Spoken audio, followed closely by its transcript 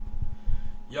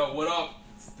Yo, what up?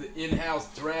 It's the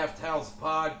In-House Draft House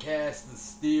Podcast, The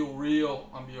Steel Reel.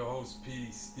 I'm your host,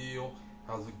 Petey Steele.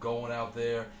 How's it going out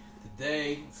there?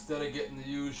 Today, instead of getting the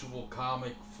usual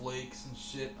comic flakes and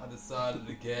shit, I decided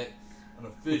to get an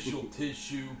official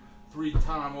tissue,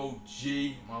 3-time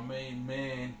OG, my main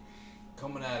man,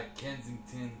 coming out of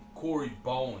Kensington, Corey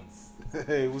Bowens.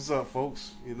 Hey, what's up,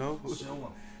 folks?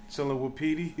 Chilling with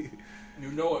Petey.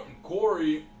 You know it. And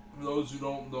Corey, for those who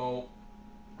don't know,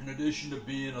 in addition to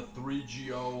being a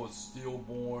 3GO, a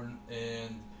stillborn,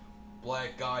 and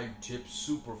black guy who tips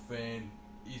super fan,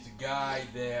 he's a guy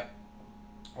that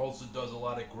also does a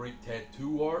lot of great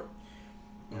tattoo art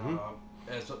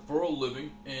for a living,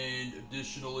 and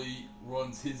additionally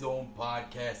runs his own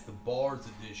podcast, The Bars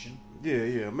Edition.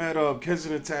 Yeah. I'm at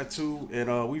Kensington Tattoo,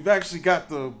 and we've actually got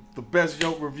the best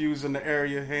Yelp reviews in the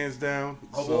area, hands down.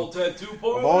 Of all tattoo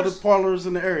parlors? Of all the parlors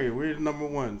in the area, we're the number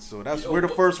one. So we're the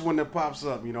first one that pops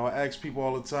up. You know, I ask people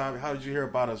all the time, how did you hear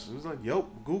about us? It was like,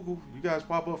 Yelp, Google, you guys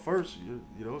pop up first.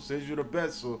 It says you're the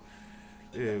best. So,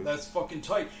 yeah. That's fucking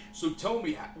tight. So tell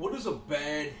me, what does a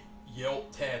bad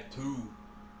Yelp tattoo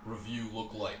review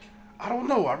look like? I don't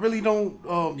know. I really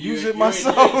don't use it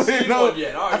myself. You know,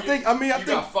 yet. I think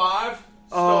got 5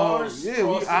 stars.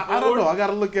 I don't know. I got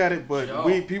to look at it, but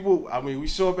we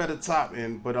show up at the top,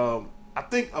 but I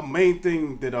think a main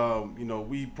thing that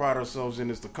we pride ourselves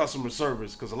in is the customer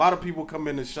service, because a lot of people come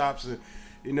in the shops and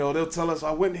they'll tell us,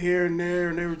 I went here and there,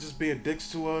 and they were just being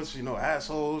dicks to us,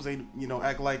 assholes. They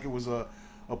act like it was a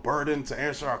burden to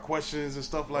answer our questions and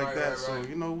stuff like that. Right.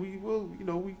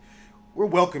 So we're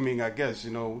welcoming, I guess.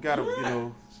 We got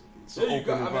to, it's an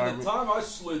open environment. The time I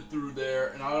slid through there,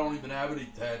 and I don't even have any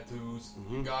tattoos,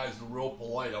 you guys are real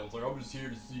polite. I was like, I'm just here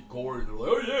to see Corey. They're like,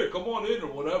 oh yeah, come on in or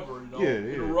whatever.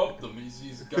 Interrupt him.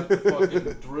 He's got the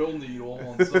fucking drill needle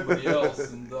on somebody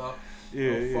else, and fuck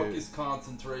his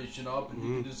concentration up, and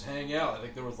you can just hang out. I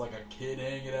think there was like a kid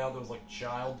hanging out. There was like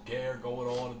child care going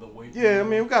on in the waiting room.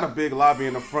 We got a big lobby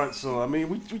in the front, so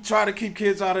we try to keep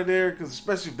kids out of there, because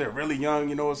especially if they're really young,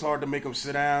 it's hard to make them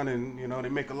sit down, and they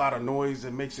make a lot of noise.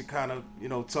 It makes it kind of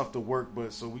tough to work,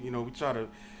 but so we try to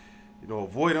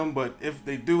avoid them. But if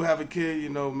they do have a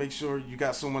kid, make sure you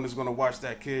got someone that's going to watch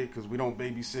that kid, because we don't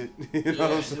babysit. You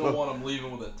don't want them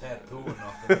leaving with a tattoo or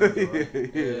nothing. Either, right?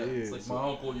 It's like my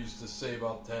uncle used to say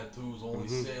about tattoos: only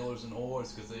sailors and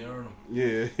whores, because they earn them.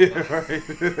 Yeah, right.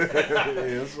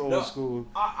 It's old school.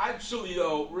 Actually,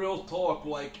 though, real talk,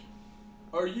 like,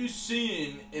 are you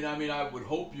seeing? And I would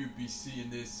hope you'd be seeing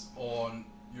this on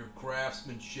your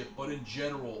craftsmanship, but in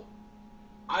general,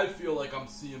 I feel like I'm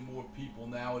seeing more people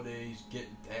nowadays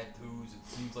getting tattoos. It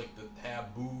seems like the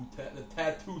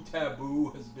tattoo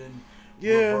taboo has been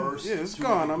reversed. Yeah, it's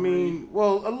gone. A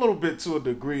little bit to a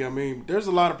degree. There's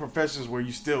a lot of professions where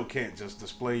you still can't just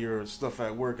display your stuff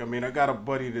at work. I got a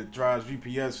buddy that drives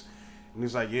UPS, and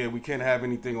he's like, yeah, we can't have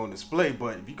anything on display,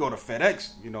 but if you go to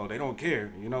FedEx, they don't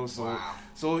care, so wow.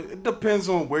 So it depends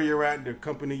on where you're at, the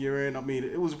company you're in.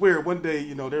 It was weird. One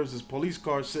day, there was this police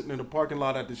car sitting in the parking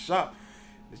lot at the shop.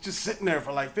 It's just sitting there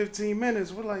for like 15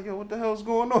 minutes. We're like, yo, what the hell's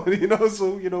going on?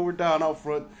 So, we're down out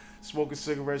front, smoking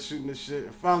cigarettes, shooting this shit.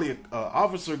 And finally, an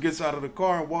officer gets out of the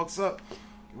car and walks up.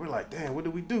 We're like, damn, what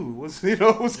did we do? What's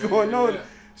going on? Yeah.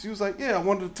 She was like, yeah, I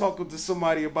wanted to talk to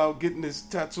somebody about getting this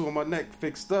tattoo on my neck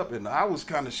fixed up. And I was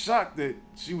kind of shocked that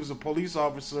she was a police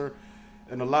officer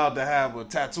and allowed to have a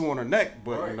tattoo on her neck.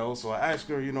 But, so I asked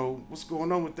her, what's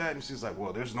going on with that? And she's like,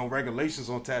 well, there's no regulations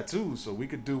on tattoos, so we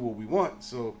could do what we want.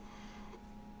 So,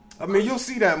 you'll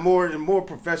see that more in more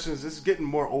professions. It's getting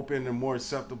more open and more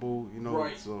acceptable,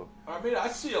 Right. So I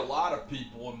see a lot of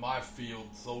people in my field,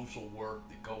 social work,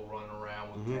 that go run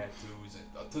around with tattoos,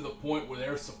 and, to the point where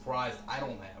they're surprised I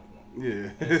don't have one.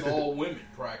 Yeah. And it's all women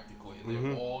practically, and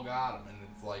they've all got them, and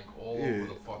it's like all over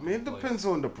the fucking it depends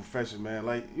on the profession, man.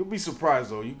 Like, you'll be surprised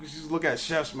though. You just look at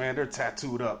chefs, man. They're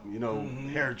tattooed up.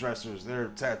 Hairdressers, they're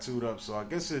tattooed up. So I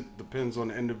guess it depends on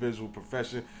the individual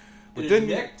profession. But then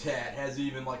neck tat has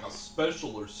even like a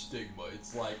specialer stigma.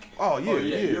 It's like,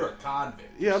 you're a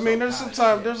convict. Yeah,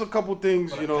 there's a couple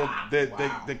things,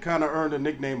 that kind of earned the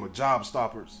nickname of job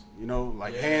stoppers.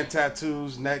 Hand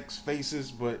tattoos, necks,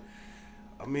 faces. But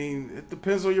it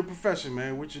depends on your profession,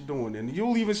 man, what you're doing. And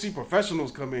you'll even see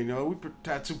professionals come in. We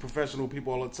tattoo professional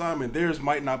people all the time, and theirs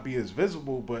might not be as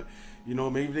visible, but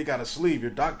maybe they got a sleeve.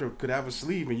 Your doctor could have a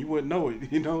sleeve, and you wouldn't know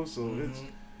it. So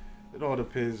it all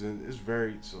depends, and it's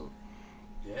varied. So.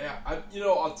 Yeah,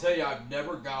 I'll tell you, I've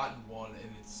never gotten one,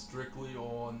 and it's strictly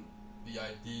on the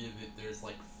idea that there's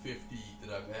like 50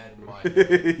 that I've had in my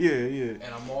head. yeah.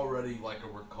 And I'm already like a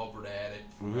recovered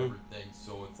addict from everything,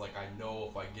 so it's like I know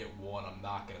if I get one, I'm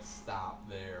not gonna stop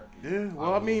there. Yeah,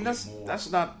 well, I mean that's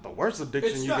not the worst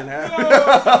addiction you can have. No,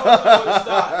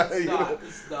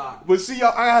 it's not. But see,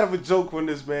 I have a joke on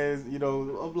this, man. You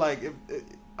know, I'm like,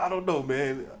 I don't know,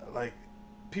 man. Like,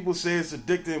 people say it's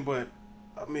addicting, but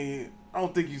I mean, I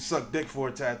don't think you suck dick for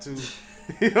a tattoo.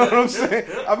 You know what I'm saying?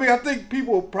 I mean, I think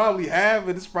people probably have,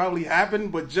 and it's probably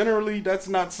happened, but generally, that's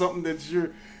not something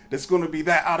that's going to be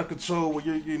that out of control where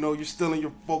you're stealing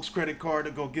your folks' credit card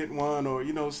to go get one,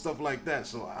 or stuff like that.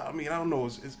 So I mean, I don't know.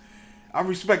 I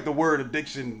respect the word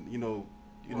addiction,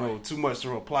 right. Too much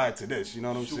to apply to this. You know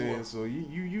what I'm saying? So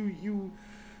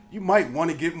you might want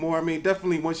to get more. I mean,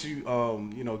 definitely once you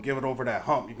give it over that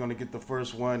hump, you're gonna get the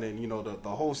first one, and the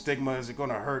whole stigma, is it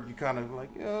gonna hurt? You kind of like,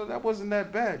 yeah, that wasn't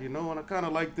that bad, and I kind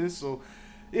of like this. So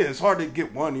yeah, it's hard to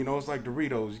get one. It's like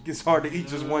Doritos. It gets hard to eat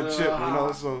just one chip.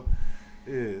 So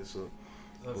yeah, so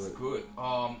that's good.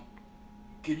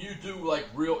 Can you do like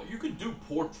real? You can do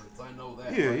portraits. I know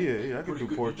that. Yeah, right? yeah. I can do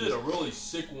portraits. You did a really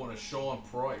sick one of Sean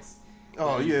Price.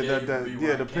 Oh yeah,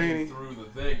 the painting through the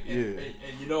thing,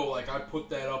 and like I put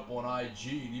that up on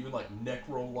IG, and even like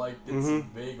Necrolite did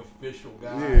some big official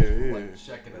guys like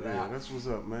checking it out. That's what's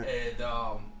up, man. And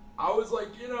I was like,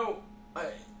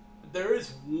 there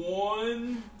is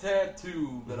one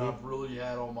tattoo that I've really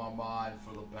had on my mind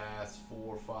for the past 4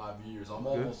 or 5 years. I'm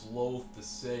almost loath to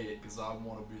say it because I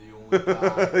want to be the only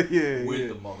guy with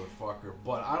the motherfucker.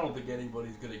 But I don't think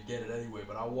anybody's going to get it anyway.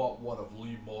 But I want one of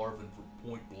Lee Marvin from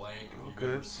Point Blank. If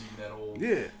you've ever seen that old...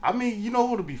 Yeah. I mean, what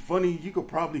would be funny? You could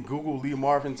probably Google Lee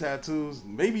Marvin tattoos.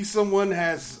 Maybe someone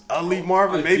has a Lee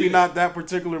Marvin. Maybe not that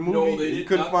particular movie. No, they you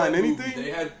couldn't find anything?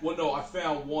 They had... Well, no, I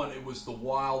found one. It was the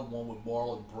wild one with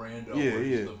Marlon Brando. Where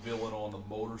he's the villain on the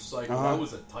motorcycle. That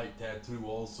was a tight tattoo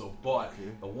also. But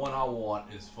the one I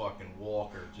want is fucking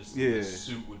Walker. Just in a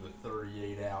suit with a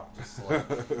 38 out. Just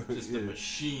like... just a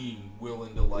machine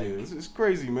willing to like... Yeah, it's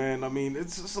crazy, man. I mean,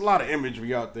 it's a lot of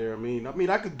imagery out there. I mean,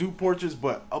 I could do portraits,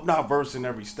 but I'm not versed in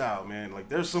every style, man. Like,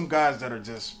 there's some guys that are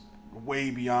just way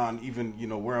beyond even,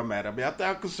 where I'm at. I mean,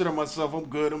 I consider myself, I'm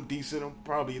good, I'm decent, I'm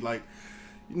probably like,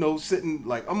 sitting,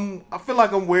 like, I feel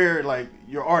like I'm where, like,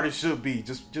 your artist should be.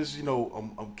 Just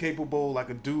I'm capable, I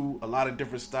could do a lot of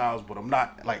different styles, but I'm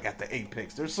not, like, at the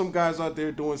apex. There's some guys out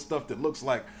there doing stuff that looks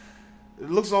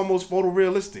almost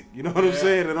photorealistic, you know what I'm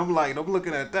saying? And I'm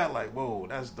looking at that like, whoa,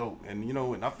 that's dope. And,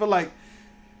 and I feel like,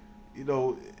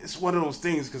 it's one of those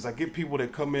things because I get people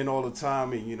that come in all the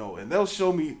time and, and they'll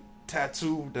show me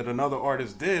tattoo that another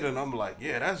artist did. And I'm like,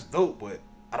 yeah, that's dope, but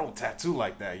I don't tattoo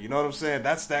like that. You know what I'm saying?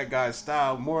 That's that guy's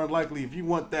style. More than likely, if you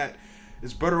want that,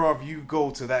 it's better off you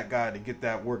go to that guy to get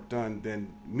that work done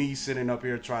than me sitting up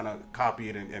here trying to copy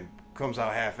it and comes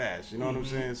out half-assed. You know what I'm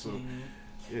saying? So,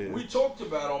 yeah. We talked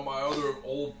about on my other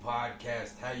old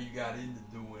podcast how you got into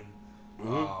doing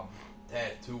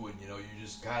tattooing. You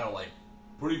just kind of like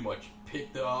pretty much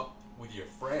picked up with your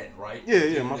friend, right?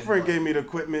 Yeah. My friend gave me the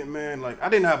equipment, man. Like, I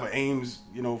didn't have an aims,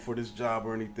 for this job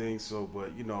or anything. So,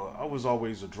 but, I was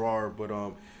always a drawer. But,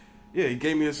 he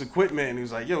gave me this equipment and he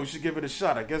was like, yo, you should give it a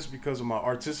shot. I guess because of my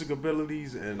artistic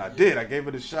abilities. And I did. I gave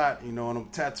it a shot, and I'm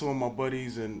tattooing my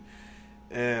buddies. And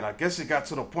I guess it got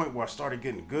to the point where I started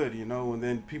getting good, and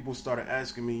then people started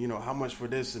asking me, how much for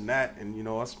this and that. And,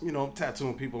 I'm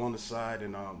tattooing people on the side.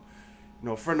 And,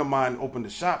 a friend of mine opened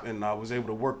a shop and I was able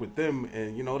to work with them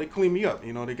and, they cleaned me up.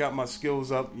 They got my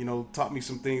skills up, taught me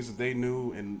some things that they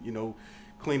knew and,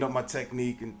 cleaned up my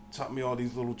technique and taught me all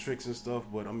these little tricks and stuff.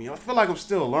 But, I mean, I feel like I'm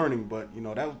still learning, but,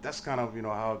 that's kind of,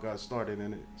 how I got started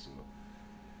in it. So,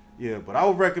 yeah, but I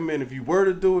would recommend if you were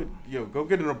to do it, go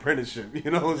get an apprenticeship,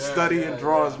 study and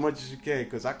draw as much as you can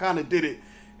because I kind of did it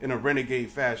in a renegade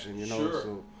fashion, Sure.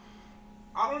 So.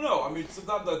 I don't know. I mean,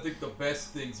 sometimes I think the best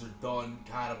things are done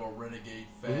kind of a renegade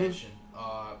fashion.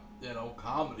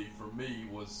 Comedy for me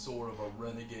was sort of a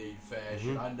renegade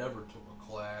fashion. I never took a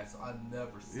class. I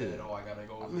never said, "Oh, I gotta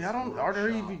go." I mean, are there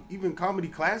even comedy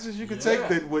classes you could take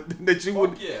that you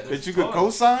could tons.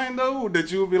 co-sign though?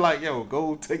 That you would be like, "Yo,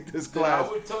 go take this class."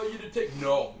 I would tell you to take.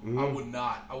 No, I would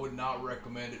not. I would not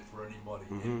recommend it for anybody.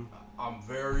 And I'm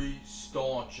very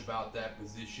staunch about that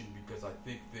position because I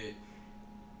think that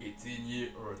it's in you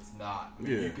or it's not. I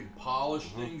mean, you can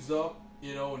polish things up,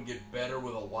 and get better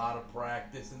with a lot of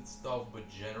practice and stuff, but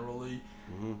generally,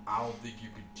 I don't think you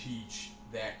could teach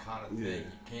that kind of thing.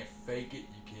 You can't fake it,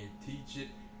 you can't teach it,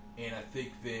 and I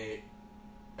think that,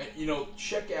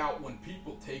 check out when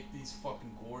people take these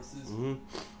fucking courses.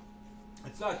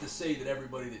 It's not to say that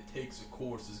everybody that takes a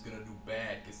course is going to do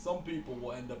bad, because some people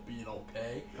will end up being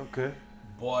okay.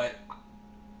 but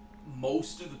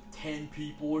most of the 10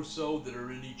 people or so that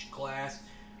are in each class,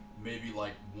 maybe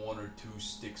like 1 or 2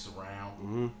 sticks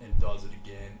around and does it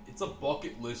again. It's a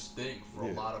bucket list thing for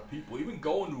a lot of people. Even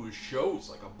going to a show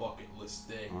is like a bucket list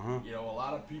thing. You know, a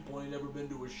lot of people ain't never been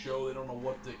to a show. They don't know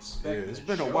what to expect. Yeah, it's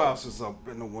been a while since I've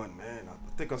been to one, man.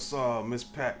 I think I saw Miss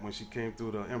Pat when she came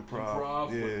through the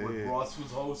improv. Where Russ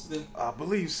was hosting. I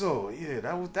believe so. Yeah,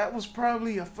 that was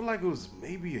probably, I feel like it was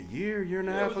maybe a year and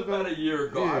a half ago. It was about a year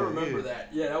ago. I remember that.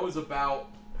 Yeah, that was about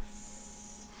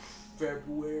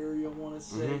February, I want to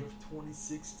say, of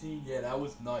 2016. Yeah, that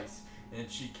was nice. And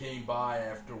she came by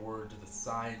afterward to the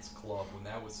Science Club when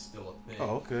that was still a thing.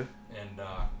 Oh, okay. And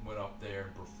went up there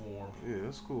and performed. Yeah,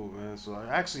 that's cool, man. So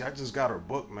I just got her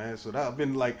book, man. So I've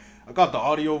been like, I got the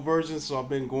audio version, so I've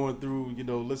been going through, you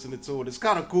know, listening to it. It's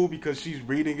kind of cool because she's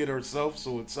reading it herself,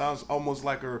 so it sounds almost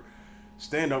like her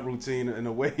stand-up routine in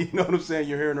a way. You know what I'm saying?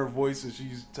 You're hearing her voice and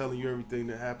she's telling you everything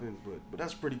that happened. But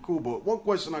that's pretty cool. But one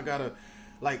question I gotta,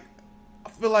 like, I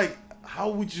feel like,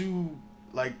 how would you,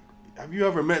 like, have you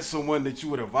ever met someone that you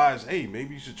would advise, hey,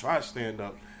 maybe you should try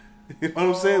stand-up? You know what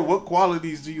I'm saying? What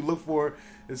qualities do you look for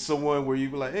in someone where you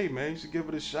be like, hey, man, you should give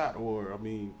it a shot? Or, I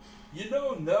mean... You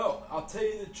know, no. I'll tell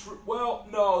you the truth. Well,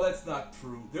 no, that's not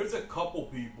true. There's a couple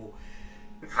people,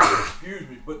 excuse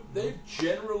me, but they've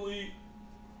generally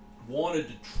wanted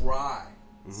to try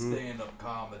stand-up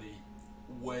comedy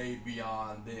way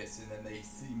beyond this, and then they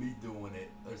see me doing it.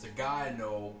 There's a guy I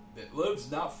know that lives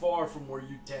not far from where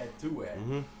you tattoo at.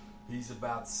 He's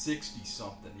about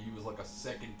 60-something. He was like a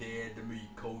second dad to me. He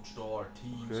coached all our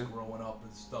teams growing up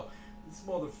and stuff. This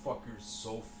motherfucker is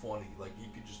so funny. Like, he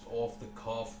could just off the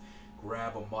cuff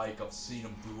grab a mic. I've seen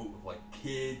him do it with like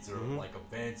kids or like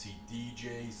events. He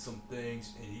DJs some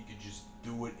things, and he could just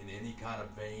do it in any kind of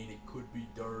vein. It could be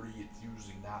dirty. It's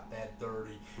usually not that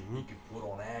dirty. He could put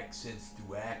on accents,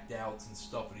 do act outs and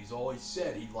stuff. And he's always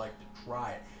said he'd like to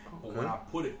try it. But when I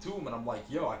put it to him and I'm like,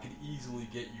 yo, I could easily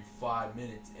get you 5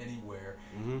 minutes anywhere.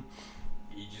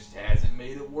 He just hasn't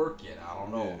made it work yet. I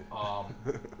don't know.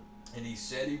 And he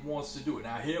said he wants to do it.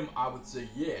 Now him, I would say,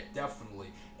 yeah, definitely.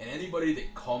 And anybody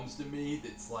that comes to me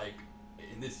that's like,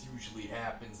 and this usually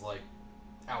happens like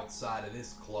outside of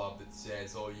this club, that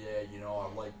says, oh yeah, you know,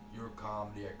 I like your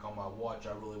comedy, I come, I watch,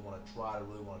 I really want to try,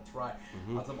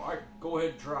 I tell them, all right, go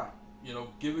ahead and try it. You know,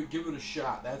 give it a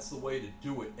shot. That's the way to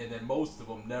do it. And then most of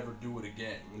them never do it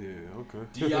again. Yeah,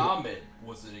 okay. Diamond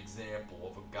was an example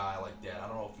of a guy like that. I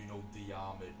don't know if you know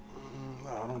Diamond.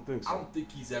 No, I don't think so. I don't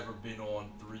think he's ever been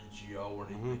on 3GO or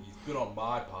anything. He's been on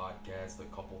my podcast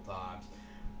a couple times.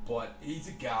 But he's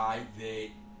a guy that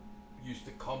used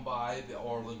to come by the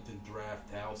Arlington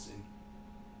Draft House and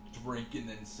drink and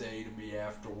then say to me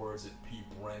afterwards at Pete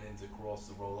Brennan's across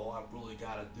the road, oh, I really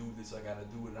got to do this, I got to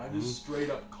do it. And I just straight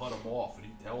up cut him off, and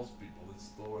he tells people this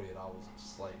story, and I was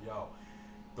just like, yo,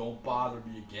 don't bother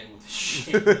me again with this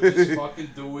shit. Just fucking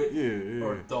do it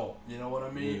or don't. You know what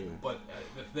I mean? Yeah. But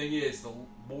the thing is, the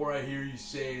more I hear you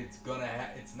say it,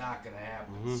 it's not going to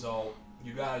happen. So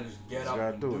you gotta just get up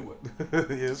and do it.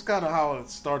 Yeah, it's kind of how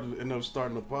it ended up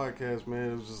starting the podcast,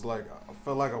 man. It was just like, I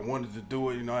felt like I wanted to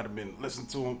do it. You know, I'd been listening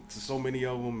to so many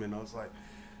of them, and I was like,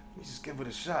 let me just give it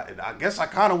a shot. And I guess I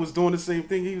kind of was doing the same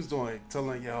thing he was doing,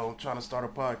 telling, yo, I'm trying to start a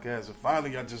podcast. And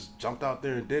finally, I just jumped out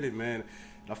there and did it, man.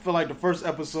 And I feel like the first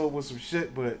episode was some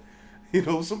shit, but, you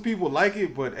know, some people like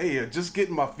it. But, hey, just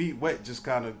getting my feet wet just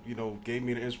kind of, you know, gave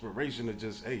me the inspiration to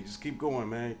just, hey, just keep going,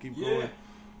 man. Keep going.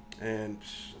 And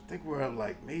I think we're at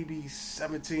like maybe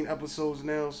 17 episodes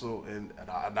now. So, and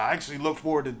I actually look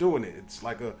forward to doing it. It's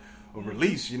like a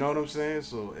release, you know what I'm saying?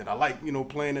 So, and I like, you know,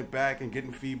 playing it back and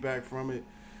getting feedback from it.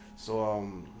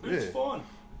 So, it's fun.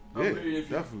 Yeah, I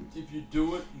mean, if you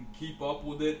do it and keep up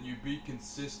with it and you be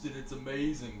consistent, it's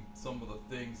amazing some of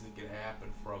the things that can happen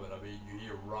from it. I mean, you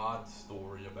hear Rod's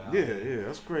story about it. Yeah,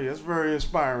 that's great. That's very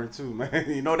inspiring too, man.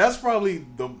 You know, that's probably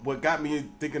what got me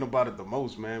thinking about it the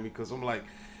most, man, because I'm like,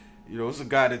 you know, it's a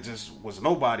guy that just was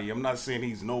nobody. I'm not saying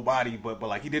he's nobody, but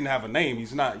like he didn't have a name.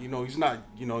 He's not using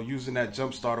that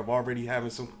jump start of already having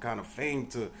some kind of fame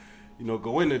to, you know,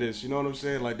 go into this. You know what I'm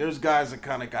saying? Like there's guys that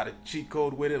kind of got a cheat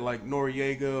code with it, like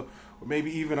Noriega, or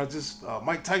maybe even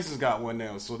Mike Tyson's got one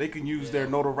now, so they can use their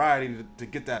notoriety to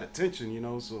get that attention. You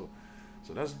know, so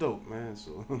that's dope, man.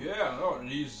 So yeah, no, and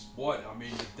he's I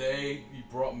mean, the day he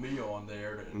brought me on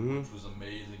there, which was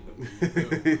amazing to me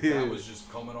too. That was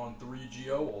just coming on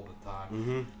 3GO all the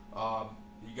time.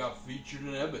 He got featured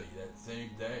in Ebony that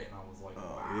same day, and I was like,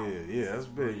 wow. Yeah, that's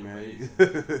big, man.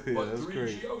 But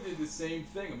 3GO did the same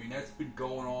thing. I mean, that's been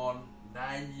going on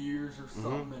 9 years or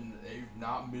something, and they've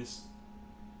not missed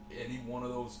any one of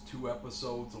those 2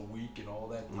 episodes a week and all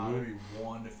that time, maybe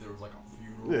one if there was like a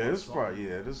funeral. Yeah, it's probably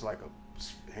there's like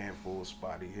a handful of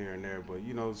spotty here and there, but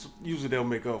you know, usually they'll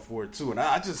make up for it too. And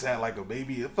I just had like a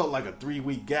baby. It felt like a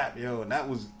 3-week gap, yo, and that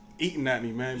was eating at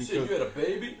me, man. You said you had a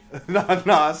baby? No,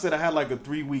 I said I had like a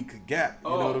 3-week gap. You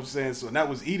know what I'm saying? So and that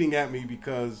was eating at me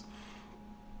because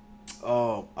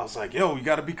I was like, yo, you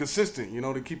got to be consistent, you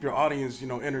know, to keep your audience, you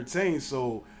know, entertained.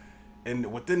 So,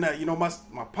 and within that, you know, my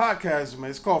podcast,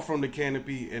 man, it's called From the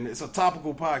Canopy, and it's a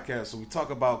topical podcast. So we talk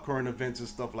about current events and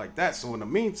stuff like that. So in the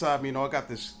meantime, you know, I got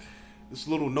this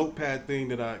little notepad thing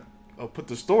that I put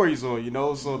the stories on, you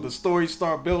know. So the stories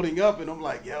start building up, and I'm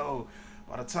like, yo,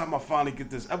 by the time I finally get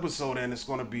this episode in, it's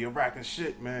going to be a rack of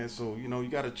shit, man. So, you know, you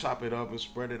got to chop it up and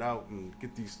spread it out and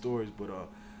get these stories. But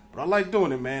I like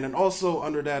doing it, man. And also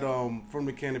under that From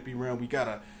the Canopy realm, we got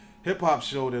a hip-hop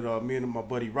show that me and my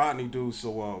buddy Rodney do.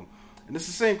 So, and it's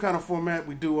the same kind of format.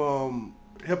 We do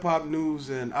hip-hop news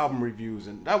and album reviews.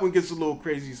 And that one gets a little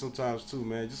crazy sometimes, too,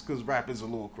 man. Just because rap is a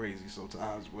little crazy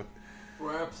sometimes. But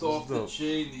rap's off the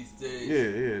chain these days.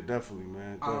 Yeah, definitely,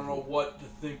 man. Definitely. I don't know what to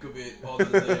think of it other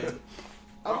than...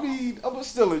 I mean, I'm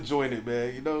still enjoying it,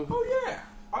 man, you know? Oh, yeah.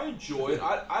 I enjoy it.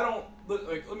 I don't...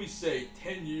 Like, let me say,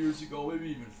 10 years ago, maybe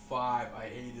even 5, I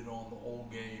hated on the whole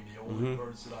game. The only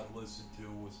person I'd listen to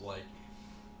was, like,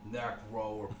 Necro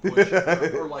or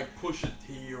Pusha, or like Pusha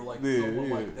T or like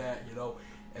someone like that, you know?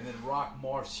 And then Rock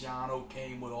Marciano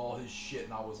came with all his shit,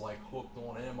 and I was, like, hooked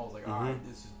on him. I was like, all right,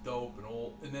 this is dope and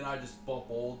old. And then I just bump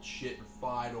old shit and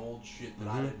find old shit that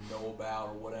I didn't know about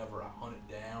or whatever. I hunt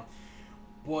it down.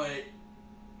 But...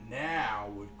 now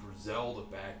with Griselda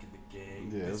back in the game,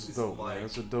 this is dope, like, man.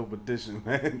 That's a dope addition,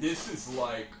 man. This is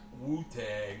like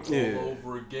Wu-Tang all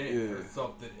over again or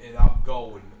something, and I'm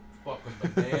going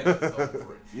fucking bananas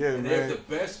over it. Yeah, and man. They have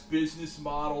the best business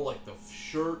model, like the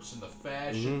shirts and the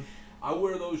fashion. I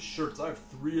wear those shirts. I have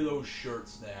 3 of those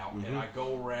shirts now, and I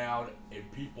go around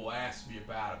and people ask me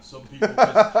about them. Some people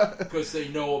because they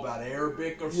know about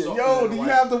Arabic or something. Yo, do you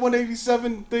have the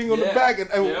 187 thing on the back? And,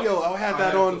 yo, I had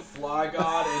that on. The Fly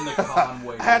God and the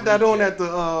Conway. I had that on at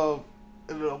the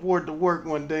Award to Work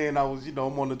one day, and I was, you know,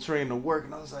 I'm on the train to work,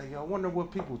 and I was like, yo, I wonder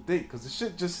what people think, because the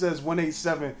shit just says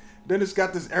 187. Then it's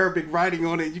got this Arabic writing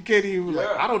on it. You can't even like,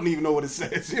 I don't even know what it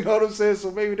says. You know what I'm saying? So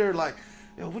maybe they're like,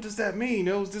 yo, what does that mean?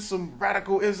 Yo, is this some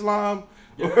radical Islam?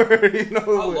 Yeah. Or, you know,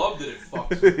 I love that it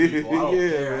fucks with people. I don't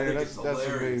care. Man, I think it's hilarious.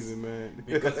 That's amazing, man.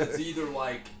 Because it's either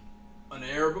like an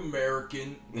Arab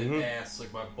American that asks,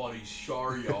 like my buddy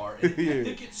Sharyar, and I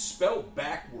think it's spelled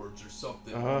backwards or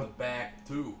something on the back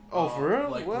too. Oh, for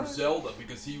real? Like what? Griselda,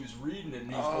 because he was reading it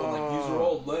and he's going like, these are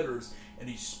all letters. And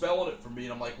he's spelling it for me,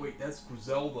 and I'm like, wait, that's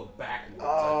Griselda backwards,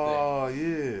 I think.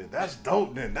 Yeah. That's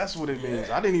dope, then. That's what it means.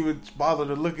 I didn't even bother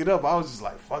to look it up. I was just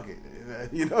like, fuck it.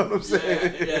 You know what I'm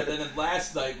saying? Yeah. Then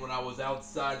last night when I was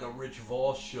outside the Rich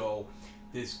Voss show,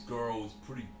 this girl was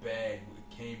pretty bad.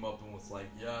 Came up and was like,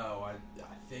 yo, I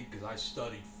think, because I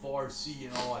studied Farsi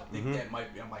and all, I think that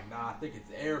might be. I'm like, nah, I think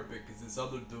it's Arabic, because this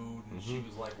other dude, and she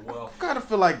was like, well. I kind of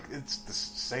feel like it's the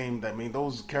same. I mean,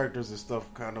 those characters and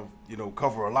stuff kind of, you know,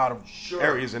 cover a lot of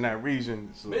areas in that region.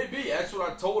 So. Maybe. That's what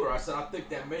I told her. I said, I think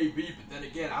that may be, but then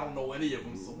again, I don't know any of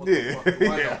them, so what the fuck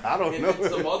do I know? I don't know.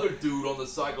 And some other dude on the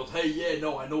side goes, hey,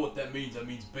 no, I know what that means. That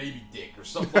means baby dick or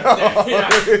something like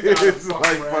that. It's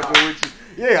like fucking with you.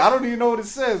 Yeah, I don't even know what it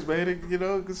says, man. It, you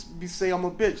know, cause be say I'm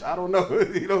a bitch. I don't know,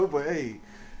 you know. But hey,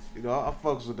 you know, I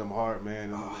fucks with them hard,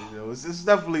 man. And, you know, it's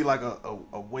definitely like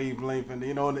a wavelength, and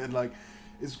you know, and like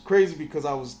it's crazy because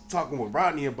I was talking with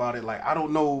Rodney about it. Like I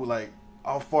don't know, like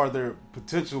how far their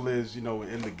potential is, you know,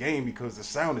 in the game because the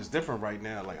sound is different right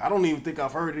now. Like I don't even think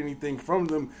I've heard anything from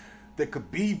them that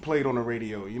could be played on the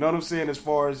radio. You know what I'm saying? As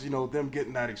far as, you know, them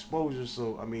getting that exposure.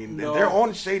 So I mean, they're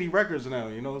on Shady Records now,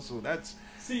 you know. So that's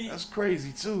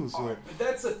crazy too. So but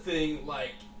that's a thing.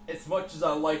 Like as much as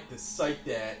I like to cite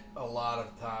that a lot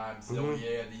of times,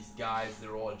 these guys,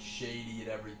 they're all shady and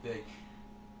everything.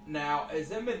 Now, has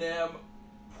Eminem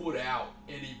put out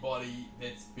anybody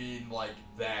that's been like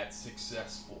that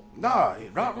successful? Nah,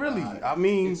 not really. I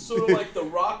mean, it's sort of like the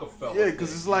Rockefeller. Yeah,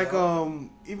 because it's like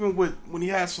even with when he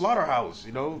had Slaughterhouse,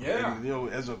 you know, and, you know,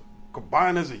 as a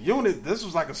combined as a unit, this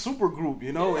was like a super group,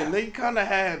 you know, and they kind of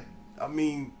had. I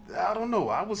mean, I don't know.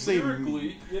 I would say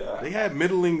they had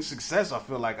middling success. I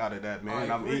feel like out of that, man.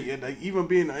 I mean, even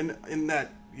being in that,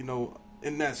 you know,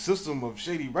 in that system of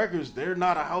Shady Records, they're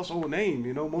not a household name.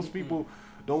 You know, most people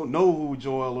don't know who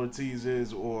Joel Ortiz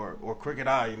is or Cricket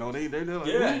Eye. You know, they're like,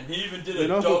 yeah, and he even did a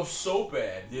Dove soap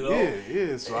ad. You know,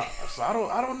 yeah. So I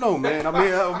don't know, man.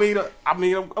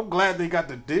 I'm glad they got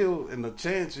the deal and the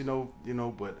chance. You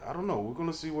know, but I don't know. We're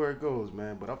gonna see where it goes,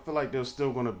 man. But I feel like they're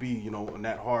still gonna be, you know, in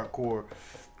that hardcore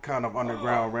kind of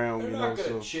underground realm. They're you not know,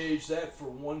 gonna change that for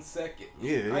 1 second.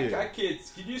 Yeah. I can't.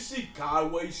 Can you see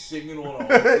Conway singing on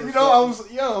a you know,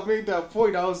 I made that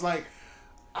point. I was like,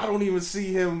 I don't even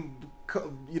see him,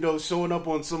 you know, showing up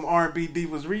on some R&B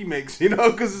Divas remix, you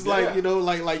know, because it's like, you know,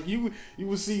 like you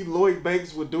would see Lloyd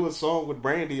Banks would do a song with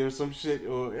Brandy or some shit,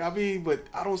 or but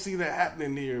I don't see that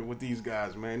happening here with these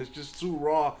guys, man. It's just too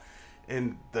raw,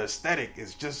 and the aesthetic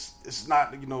is just, it's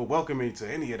not, you know, welcoming to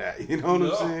any of that. You know what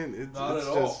I'm saying? It's at just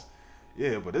all.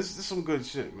 Yeah, but it's some good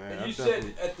shit, man. And you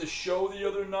said at the show the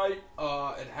other night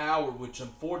at Howard, which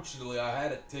unfortunately I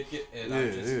had a ticket and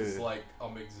I just was like,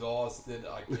 I'm exhausted.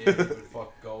 I can't even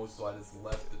fuck go, so I just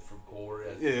left it from Corey.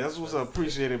 That's what's I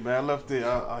appreciate it, man. I left it.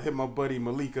 I hit my buddy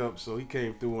Malik up, so he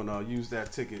came through and used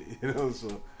that ticket. You know,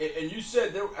 so. And you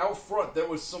said there out front there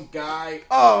was some guy.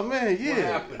 Oh man, yeah. What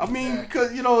happened? I mean,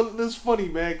 cause you know, it's funny,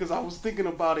 man. Cause I was thinking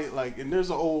about it, like, and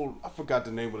there's an old, I forgot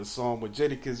the name of the song, but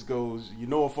Jadakiss goes, you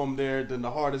know, if I'm there, then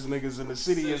the hardest niggas in the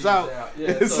city is out.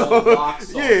 Yeah, it's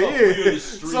yeah.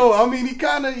 So I mean, he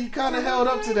kind of held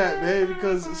up to that, man,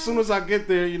 because as soon as I get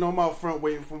there, you know, I'm out front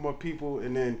waiting for my people,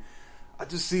 and then I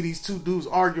just see these two dudes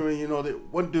arguing. You know,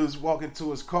 that one dude's walking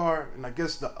to his car, and I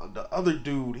guess the other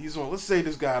dude, he's on. Let's say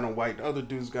this guy on white, the other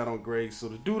dude's got on gray. So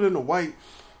the dude in the white,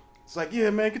 it's like, yeah,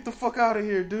 man, get the fuck out of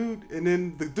here, dude. And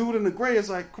then the dude in the gray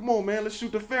is like, come on, man, let's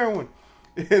shoot the fair one.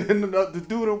 And then the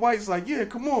dude in white's like, yeah,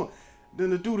 come on. Then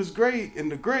the dude is gray,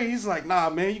 and the gray, he's like, nah,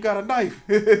 man, you got a knife.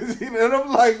 And I'm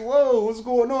like, whoa, what's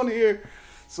going on here?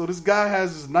 So this guy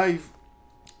has his knife.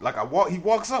 Like, he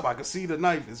walks up, I can see the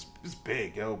knife. It's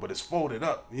big, yo, but it's folded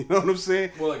up. You know what I'm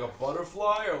saying? Well, like a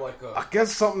butterfly or like a... I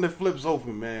guess something that flips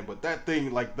open, man. But that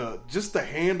thing, like, just the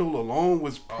handle alone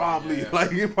was probably,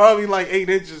 like 8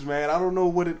 inches, man. I don't know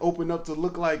what it opened up to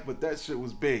look like, but that shit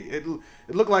was big. It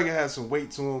looked like it had some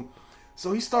weight to him.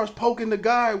 So he starts poking the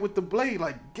guy with the blade,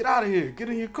 like, get out of here, get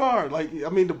in your car. Like, I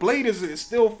mean, the blade is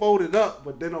still folded up,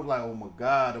 but then I'm like, oh my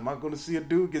God, am I going to see a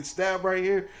dude get stabbed right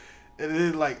here? And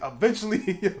then, like,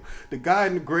 eventually, the guy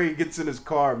in the gray gets in his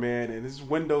car, man, and his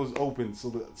window's open. So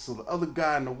the other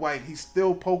guy in the white, he's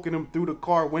still poking him through the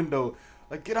car window.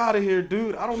 Like, get out of here,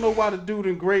 dude. I don't know why the dude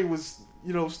in gray was,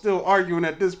 you know, still arguing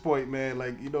at this point, man.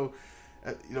 Like, you know,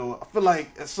 I feel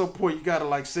like at some point you gotta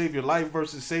like save your life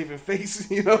versus saving face,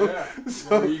 you know. Yeah.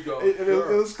 So there you go.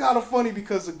 It was kind of funny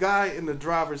because the guy in the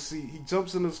driver's seat, he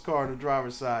jumps in his car on the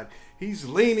driver's side. He's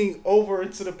leaning over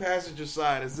into the passenger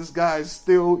side as this guy is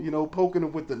still, you know, poking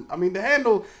him with the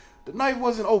handle. The knife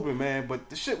wasn't open, man, but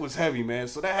the shit was heavy, man.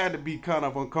 So that had to be kind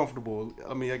of uncomfortable.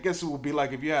 I mean, I guess it would be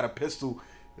like if you had a pistol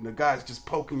and the guy's just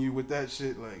poking you with that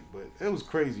shit, like, but it was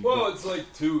crazy. Well, it's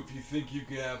like, too, if you think you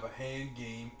can have a hand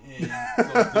game and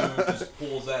some dude just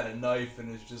pulls out a knife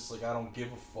and is just like, I don't give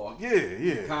a fuck. Yeah.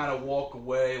 You kind of walk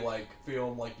away, like,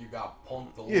 feeling like you got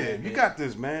punked a little bit. Yeah, you got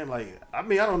this, man. Like, I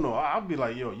mean, I don't know. I'll be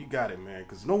like, yo, you got it, man.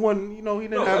 Because no one, you know, he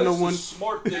didn't have no one. That's a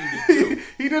smart thing to do.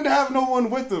 He didn't have no one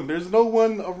with him. There's no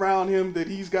one around him that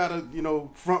he's got to, you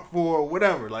know, front for or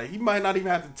whatever. Like, he might not even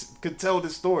have to could tell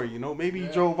this story, you know. Maybe he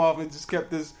drove off and just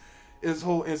kept his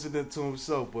whole incident to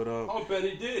himself, but I'll bet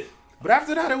he did. But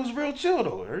after that, it was real chill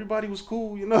though. Everybody was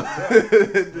cool, you know.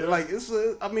 Like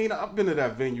I mean, I've been to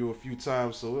that venue a few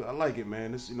times, so I like it,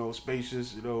 man. It's, you know,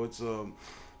 spacious, you know. It's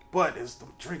but the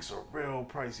drinks are real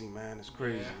pricey, man. It's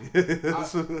crazy. Yeah.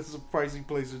 it's a pricey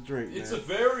place to drink. It's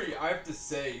man. I have to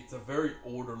say, it's a very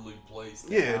orderly place.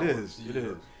 Yeah, it is. It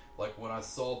is. Like when I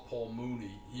saw Paul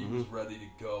Mooney, he was ready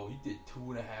to go. He did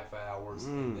 2.5 hours,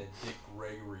 and then Dick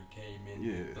Gregory came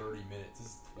in 30 minutes. This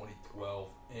is 2012,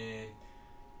 and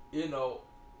you know,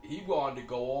 he wanted to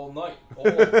go all night. Paul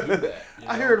will do that.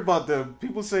 I heard about them.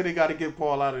 People say they got to get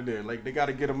Paul out of there. Like, they got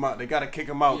to get him out. They got to kick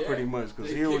him out pretty much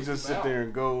because he would just sit there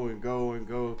and go and go and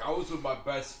go. I was with my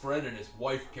best friend, and his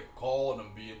wife kept calling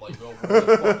him, being like, "Oh, where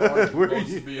the fuck are you? You're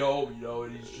supposed to be home," you know.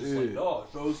 And he's just like, "No,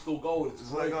 the show's still going.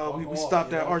 It's like, oh, we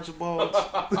stopped at Archibald's."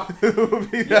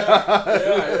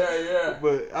 yeah.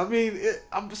 But I mean,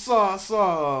 I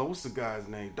saw what's the guy's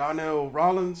name? Donnell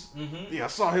Rollins. Mm-hmm. Yeah, I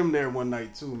saw him there one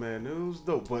night too, man. It was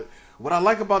dope. But what I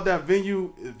like about that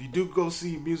venue, if you do go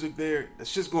see music there, that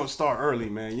shit's gonna start early,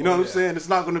 man. You know what I'm saying? It's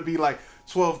not gonna be like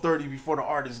 12:30 before the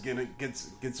artist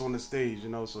gets on the stage, you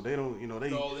know. So they don't, you know, they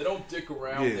don't dick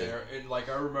around there. And like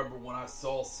I remember when I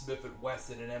saw Smith and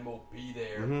Wesson and MOP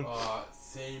there,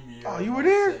 same year. Oh, you were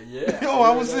there? Yeah. Yo,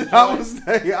 I was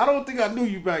there. I don't think I knew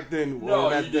you back then.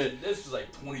 No, you didn't. This was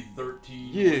like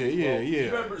 2013. Yeah. You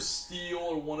remember Steel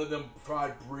or one of them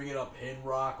tried bringing up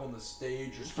Henrock on the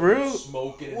stage or For real?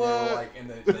 smoking, and they were like, and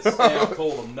the staff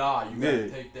told them, "Nah, you gotta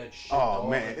take that shit." Oh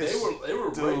man, they were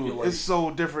regulated. It's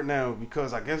so different now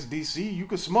because I guess DC you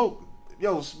could smoke.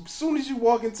 Yo, as soon as you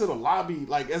walk into the lobby,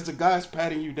 like as the guys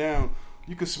patting you down,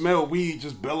 you could smell weed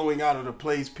just billowing out of the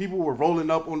place. People were rolling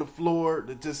up on the floor.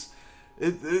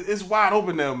 It's wide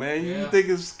open now, man. You think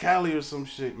it's Cali or some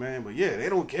shit, man. But yeah, they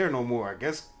don't care no more. I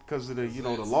guess because of the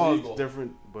the law is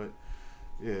different. But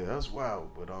yeah, that's wild.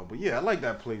 But yeah, I like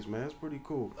that place, man. It's pretty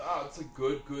cool. It's a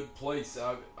good place.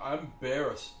 I'm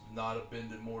embarrassed not have been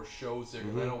to more shows there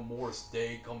because I know Morris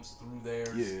Day comes through there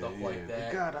and stuff like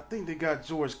that. I think they got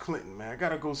George Clinton, man. I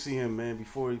gotta go see him, man,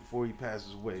 before he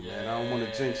passes away, man. I don't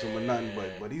want to jinx him or nothing,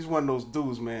 but he's one of those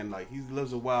dudes, man. Like he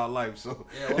lives a wild life, so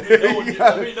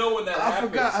let me know when that happens. I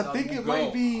forgot. I think it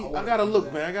might be. I gotta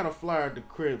look, man. I got a flyer at the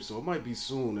crib, so it might be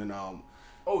soon. And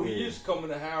he is coming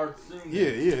to Howard soon. Yeah,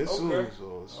 it's soon.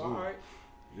 So all right.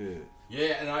 Yeah.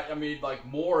 Yeah, and I mean, like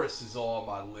Morris is on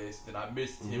my list, and I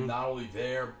missed him not only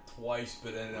there twice,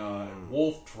 but in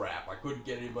Wolf Trap. I couldn't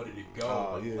get anybody to go.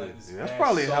 Oh, that's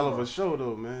probably a hell of a show,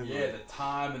 though, man. Yeah, the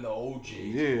time and the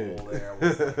OJs all there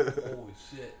was like, holy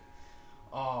shit.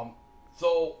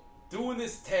 So doing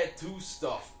this tattoo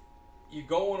stuff, you're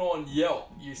going on Yelp,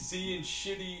 you're seeing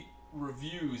shitty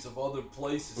reviews of other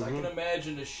places. I can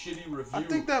imagine a shitty review. I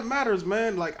think that matters,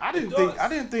 man. Like I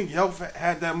didn't think Yelp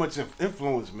had that much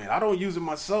influence, man. I don't use it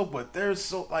myself, but there's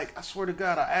so like I swear to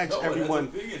God, I ask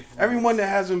everyone that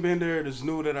hasn't been there that's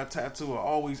new that I tattoo, I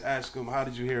always ask them, how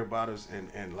did you hear about us?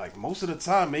 And like most of the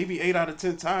time, maybe 8 out of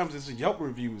 10 times, it's a Yelp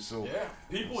review. So yeah,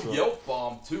 people Yelp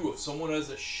bomb too. If someone has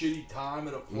a shitty time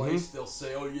at a place, they'll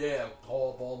say, "Oh yeah,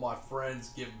 call up all my friends,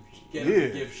 get them to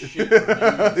give shit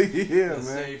reviews." Man.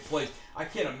 Same place. I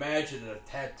can't imagine at a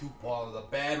tattoo parlor the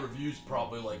bad reviews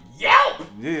probably like Yelp.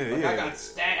 I got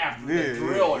stabbed with a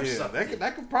drill or something.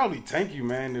 That could probably tank you,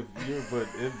 man.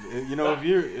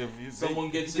 If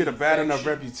someone gets you get a bad enough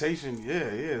reputation,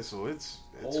 So it's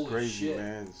crazy, shit.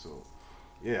 Man. So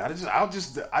yeah, I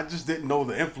just didn't know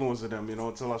the influence of them,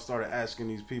 until I started asking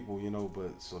these people,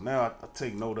 But so now I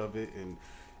take note of it and.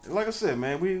 Like I said,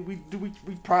 man, we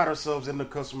pride ourselves in the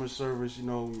customer service.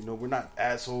 We're not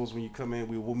assholes when you come in.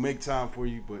 We will make time for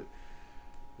you, but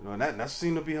and that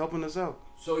seemed to be helping us out.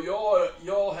 So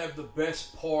y'all have the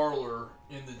best parlor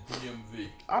in the DMV.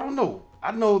 I don't know.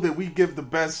 I know that we give the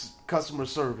best customer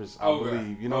service. I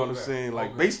believe. You know what I'm saying?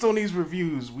 Like based on these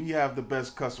reviews, we have the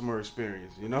best customer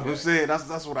experience. You know what I'm saying?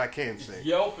 That's what I can say.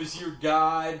 Yelp is your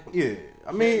guide. Yeah.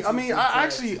 I mean,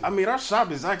 our shop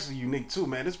is actually unique too,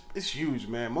 man. It's huge,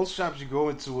 man. Most shops you go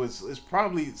into is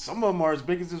probably some of them are as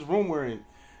big as this room we're in.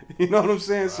 You know what I'm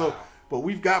saying? Wow. So, but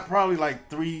we've got probably like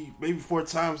 3, maybe 4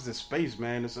 times the space,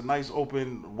 man. It's a nice,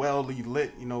 open, well-lit,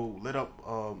 lit up,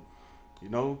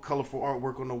 colorful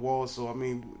artwork on the walls. So I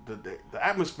mean, the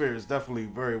atmosphere is definitely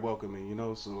very welcoming.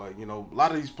 So like a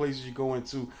lot of these places you go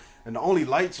into, and the only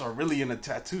lights are really in the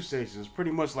tattoo station. It's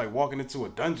pretty much like walking into a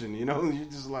dungeon. You're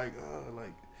just like,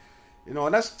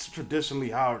 and that's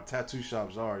traditionally how tattoo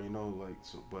shops are.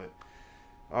 But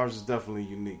ours is definitely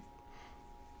unique.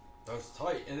 That's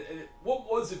tight. And what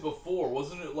was it before?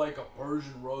 Wasn't it like a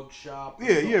Persian rug shop?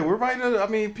 Yeah. We're right.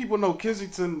 People know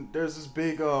Kensington. There's this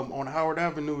big on Howard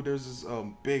Avenue. There's this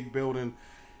big building,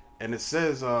 and it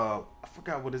says I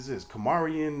forgot what it is.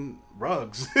 Kamarian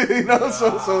Rugs.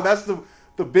 So that's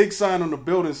the big sign on the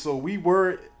building. So we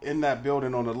were in that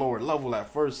building on the lower level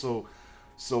at first. So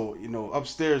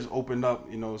upstairs opened up.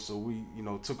 So we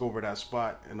took over that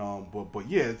spot. And but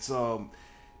yeah, it's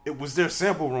it was their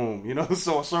sample room,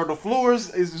 So the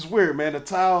floors is weird, man. The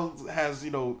tile has,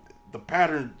 the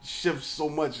pattern shifts so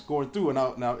much going through, and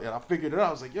I figured it out.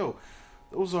 I was like, yo,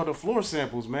 those are the floor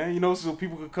samples, man. So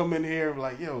people could come in here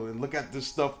like, and look at this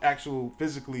stuff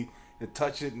physically and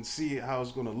touch it and see how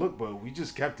it's gonna look. But we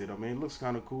just kept it. It looks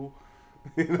kind of cool.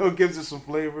 It gives it some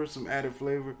flavor, some added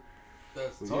flavor.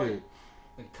 That's tight. Yeah.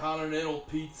 And Continental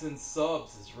Pizza and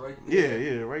Subs is right there.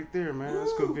 Yeah, right there, man.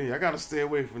 That's convenient. I gotta stay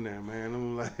away from that, man.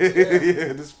 I'm like,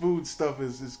 this food stuff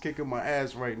is kicking my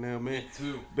ass right now, man. Me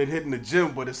too. Been hitting the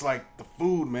gym, but it's like the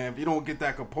food, man. If you don't get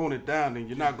that component down, then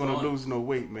you're not gonna lose no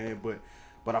weight, man.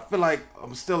 But I feel like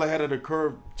I'm still ahead of the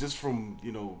curve just from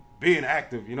being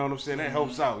active. You know what I'm saying? That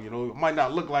helps out. You know, it might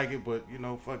not look like it, but you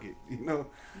know, fuck it. You know,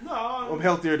 I'm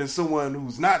healthier than someone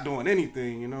who's not doing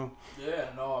anything. You know. Yeah,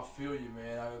 no, I feel you,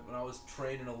 man. When I was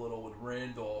training a little with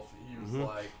Randolph, he was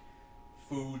like,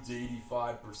 food's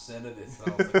 85% of this.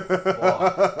 And I was like,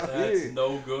 fuck, that's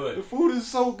no good. The food is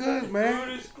so good, man. The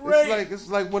food is great. It's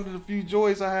like one of the few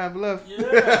joys I have left. Yeah, me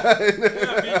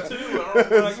too. I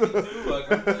don't know what I can do.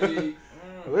 Like, I'm really,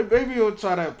 Maybe you'll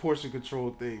try that portion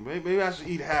control thing. Maybe I should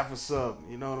eat half a sub.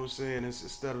 You know what I'm saying?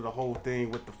 Instead of the whole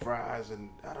thing with the fries, and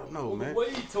I don't know, man. The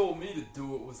way he told me to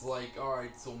do it was like, all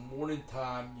right, so morning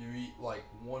time you eat like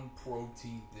one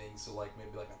protein thing, so like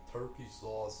maybe like a turkey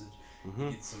sausage,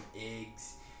 you get some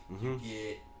eggs, you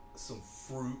get some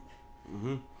fruit,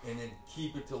 and then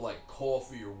keep it to like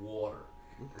coffee or water.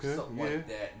 Or something like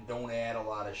that, and don't add a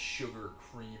lot of sugar,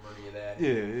 cream, or any of that.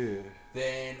 Yeah.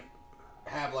 Then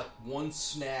have like one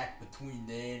snack between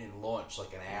then and lunch,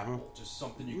 like an apple, just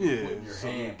something you can put in your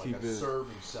hand, like a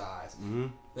serving size.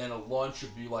 Then a lunch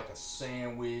would be like a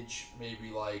sandwich,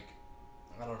 maybe like,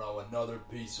 I don't know, another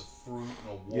piece of fruit and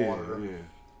a water.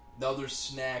 Another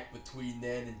snack between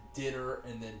then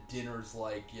and then dinner's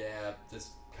like,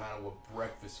 just kind of what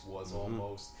breakfast was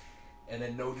almost. And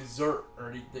then no dessert or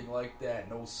anything like that.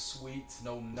 No sweets,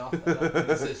 no nothing.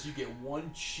 It says you get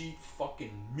one cheap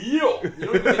fucking meal. You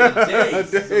don't even get a day.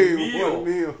 It's a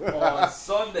meal on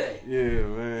Sunday. Yeah,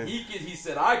 man. He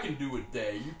said, I can do a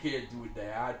day. You can't do a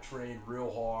day. I trained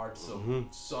real hard, so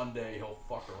Sunday he'll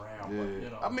fuck around. Yeah. But, you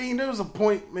know. I mean, there was a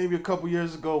point maybe a couple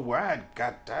years ago where I had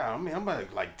got down. I mean, I'm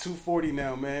at like 240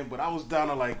 now, man. But I was down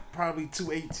to like probably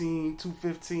 218,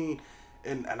 215.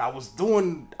 And I was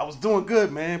doing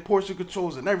good, man. Portion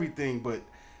controls and everything, but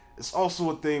it's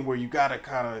also a thing where you gotta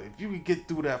kind of, if you can get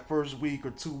through that first week or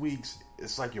 2 weeks,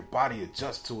 it's like your body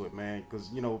adjusts to it, man.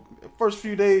 Because you know, the first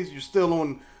few days you're still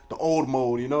on the old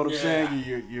mode. You know what I'm saying?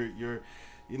 You're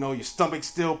you know, your stomach's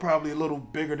still probably a little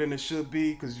bigger than it should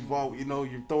be because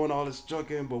you're throwing all this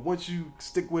junk in. But once you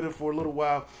stick with it for a little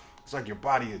while, it's like your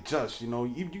body adjusts. You know,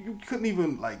 you couldn't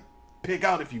even like pick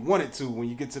out if you wanted to when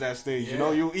you get to that stage. You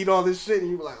know, you'll eat all this shit and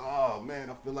you'll be like, oh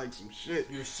man, I feel like some shit.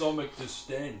 Your stomach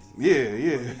distends.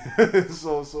 Yeah.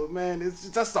 So man,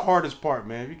 that's the hardest part,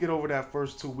 man. If you get over that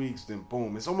first 2 weeks, then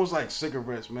boom. It's almost like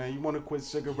cigarettes, man. You want to quit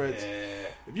cigarettes. Yeah.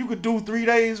 If you could do 3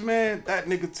 days, man, that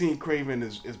nicotine craving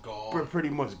is gone. Pretty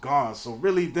much gone. So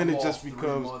really, then it just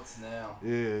becomes 3 months now.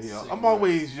 Yeah. Cigarettes. I'm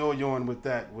always yo-yoing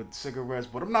with cigarettes,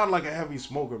 but I'm not like a heavy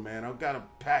smoker, man. I've got a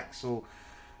pack, so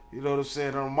you know what I'm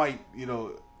saying? I might,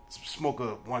 smoke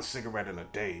one cigarette in a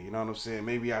day. You know what I'm saying?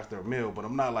 Maybe after a meal, but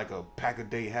I'm not like a pack a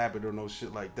day habit or no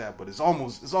shit like that. But it's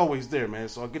always there, man.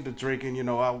 So I get to drinking.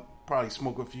 I'll probably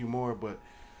smoke a few more, but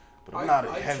I'm not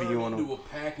heavy on them. I turned into a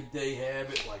pack a day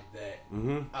habit like that.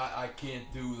 I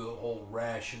can't do the whole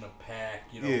ration a pack.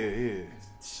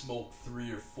 Smoke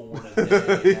 3 or 4 in a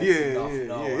day.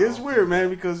 It's weird, man,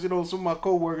 because some of my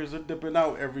coworkers are dipping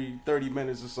out every 30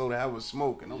 minutes or so to have a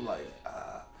smoke, and I'm like,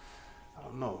 I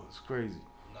don't know, it's crazy.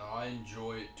 No, I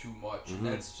enjoy it too much, and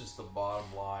that's just the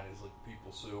bottom line. Is like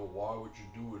people say, "Oh, why would you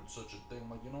do it? Such a thing."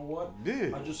 I'm like, you know what?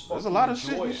 Yeah, I just there's a lot of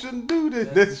shit you shouldn't do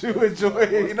that you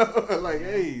enjoy. Like,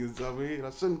 hey, I mean, I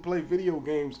shouldn't play video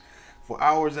games for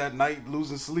hours at night,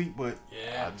 losing sleep, but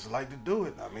I just like to do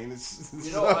it. I mean,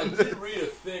 it's I did read a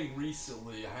thing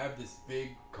recently. I have this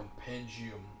big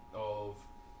compendium of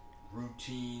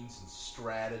routines and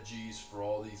strategies for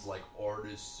all these like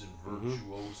artists and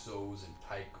virtuosos and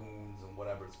tycoons and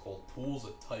whatever it's called, Tools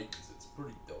of Titans. It's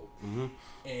pretty dope.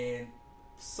 And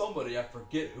somebody, I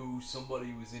forget who,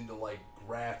 somebody was into like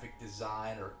graphic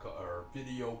design or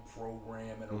video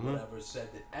programming or whatever, said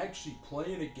that actually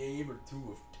playing a game or two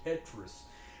of Tetris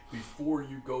before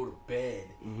you go to bed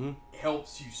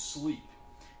helps you sleep.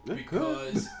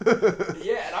 Because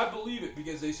and I believe it,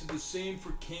 because they said the same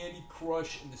for Candy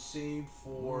Crush and the same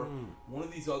for one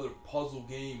of these other puzzle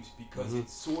games, because it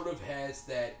sort of has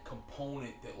that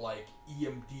component that like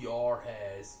EMDR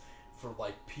has for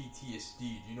like PTSD. Do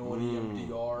you know what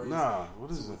EMDR is? Nah,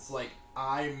 what is it? It's like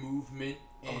eye movement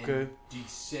and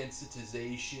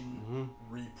desensitization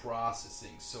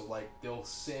reprocessing. So like they'll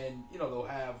send, they'll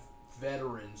have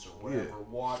veterans or whatever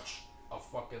watch a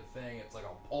fucking thing. It's like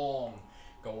a Pong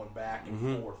going back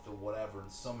and forth or whatever,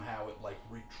 and somehow it like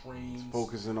retrains. It's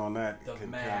focusing on that. The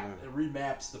map. It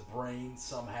remaps the brain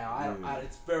somehow.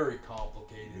 It's very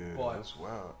complicated, but that's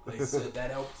wild. They said that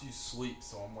helps you sleep,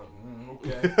 so I'm like,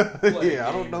 okay.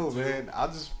 I don't know, man. I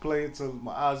just play until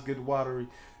my eyes get watery,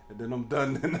 and then I'm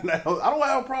done. And I don't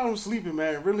have a problem sleeping,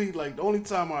 man. Really, like the only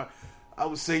time I I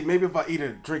would say maybe if I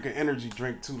drink an energy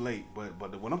drink too late,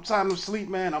 but when I'm time to sleep,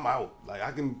 man, I'm out. Like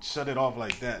I can shut it off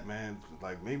like that, man.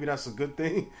 Like maybe that's a good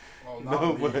thing.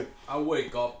 But I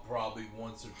wake up probably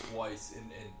once or twice and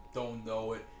don't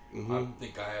know it. Mm-hmm. I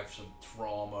think I have some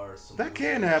trauma or something. That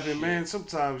can happen, man.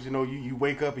 Sometimes, you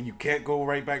wake up and you can't go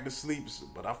right back to sleep.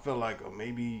 But I feel like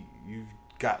maybe you've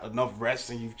got enough rest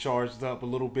and you've charged up a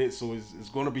little bit, so it's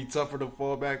going to be tougher to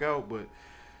fall back out. But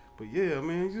yeah,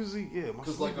 man, usually, yeah.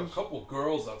 Because like a couple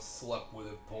girls I've slept with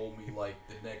have told me like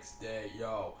the next day,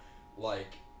 yo,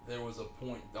 like there was a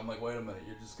point. I'm like, wait a minute,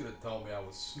 you're just gonna tell me I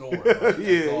was snoring? Right?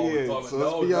 Yeah.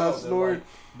 So no, snoring.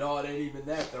 Like, no, it ain't even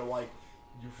that. They're like,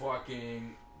 you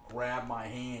fucking grabbed my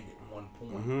hand at one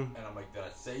point, and I'm like, did I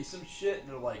say some shit?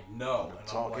 And they're like, no. And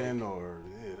talking I'm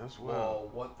like, that's wild. Well,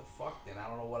 what the fuck? Then I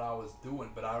don't know what I was doing,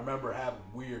 but I remember having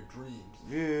weird dreams.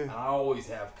 Yeah, and I always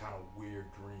have kind of weird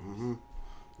dreams. Mm-hmm.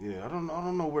 Yeah, I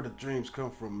don't know where the dreams come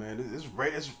from, man.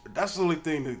 It's that's the only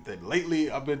thing that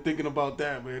lately I've been thinking about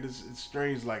that, man. It's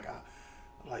strange. Like I'm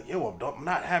like, yo, I'm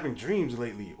not having dreams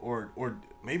lately, or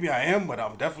maybe I am, but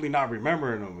I'm definitely not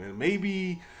remembering them. And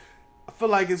maybe I feel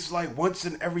like it's like once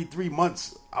in every 3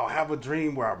 months I'll have a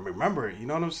dream where I remember it. You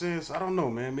know what I'm saying? So I don't know,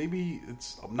 man. Maybe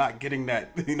I'm not getting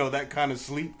that that kind of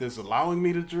sleep that's allowing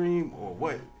me to dream, or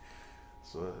what.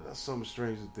 So that's something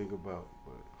strange to think about,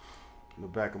 but. In the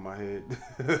back of my head.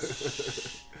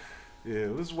 Yeah,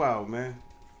 it was wild, man.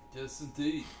 Yes,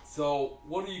 indeed. So,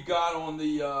 what do you got on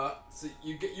the? So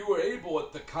you were able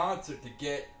at the concert to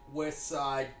get West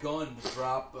Side Gun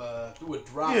to do a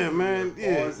drop. Yeah, man.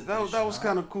 Yeah, that was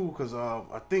kind of cool because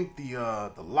I think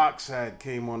the Locks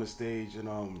came on the stage and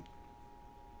I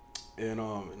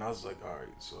was like, all right.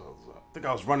 So I think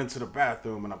I was running to the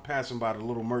bathroom and I'm passing by the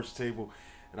little merch table.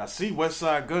 And I see West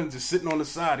Side Gun just sitting on the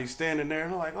side. He's standing there,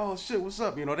 and I'm like, "Oh shit, what's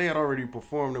up?" They had already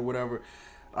performed or whatever.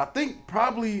 I think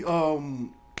probably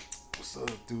what's the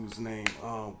other dude's name?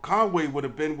 Conway would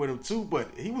have been with him too,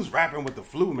 but he was rapping with the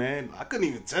Flu, man. I couldn't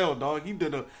even tell, dog. He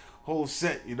did a whole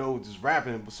set, just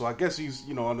rapping. So I guess he's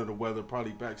under the weather,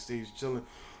 probably backstage chilling.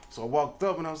 So I walked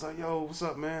up and I was like, "Yo, what's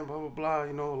up, man? Blah blah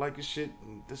blah. Like your shit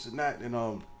and this and that." And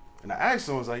I asked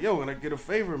him, I was like, "Yo, can I get a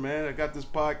favor, man? I got this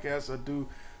podcast I do."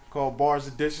 Called Bars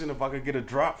Edition. If I could get a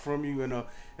drop from you, and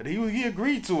he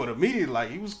agreed to it immediately. Like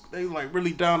they was like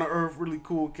really down to earth, really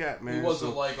cool cat, man. He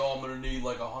wasn't like, "Oh, I'm gonna need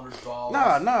like $100."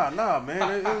 Nah,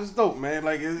 man. It was dope, man.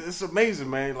 Like it's amazing,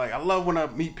 man. Like I love when I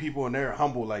meet people and they're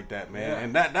humble like that, man. Yeah.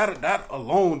 And that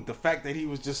alone, the fact that he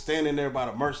was just standing there by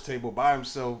the merch table by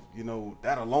himself,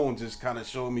 that alone just kind of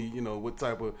showed me, what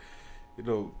type of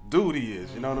dude he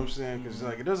is. You know what I'm saying? Because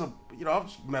like there's I've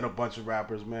met a bunch of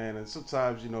rappers, man, and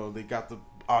sometimes they got the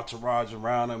entourage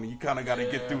around him, and you kind of got to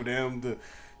get through them to,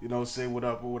 say what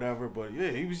up or whatever. But yeah,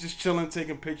 he was just chilling,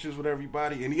 taking pictures with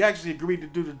everybody, and he actually agreed to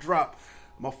do the drop.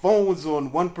 My phone was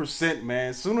on 1%, man.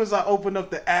 As soon as I opened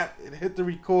up the app and hit the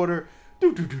recorder,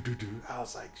 I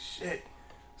was like, shit.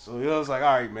 So I was like,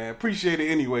 all right, man, appreciate it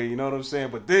anyway. You know what I'm saying?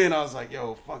 But then I was like,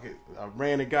 yo, fuck it. I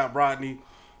ran and got Rodney.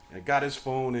 And got his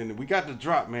phone, and we got the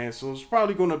drop, man. So I'm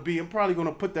probably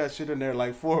gonna put that shit in there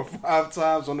like 4 or 5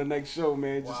 times on the next show,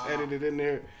 man. Just edit it in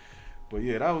there. But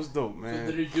yeah, that was dope, man.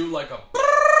 So did he do like a?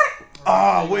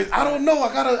 Wait, I don't know.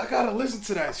 I gotta listen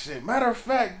to that shit. Matter of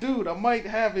fact, dude, I might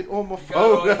have it on my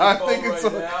phone.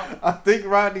 I think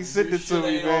Rodney sent it to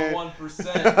me, man.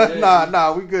 1%.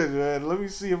 Nah, we good, man. Let me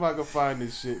see if I can find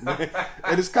this shit, man.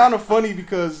 And it's kind of funny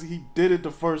because he did it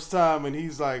the first time, and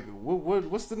he's like,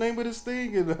 "What's the name of this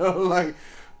thing?" And like,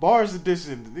 Bars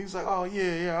Edition. And he's like, "Oh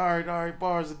yeah, all right,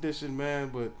 Bars Edition, man."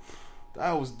 But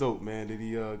that was dope, man. That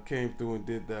he came through and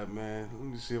did that, man. Let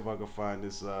me see if I can find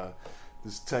this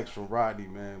text from Rodney,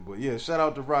 man. But yeah, shout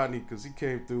out to Rodney because he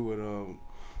came through and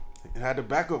had the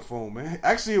backup phone, man.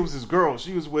 Actually, it was his girl.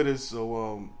 She was with us,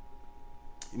 so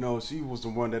she was the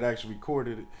one that actually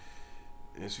recorded it,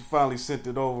 and she finally sent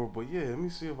it over. But yeah, let me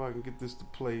see if I can get this to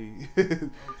play,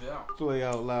 play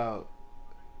out loud.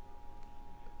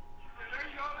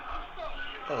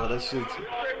 Oh, that shit.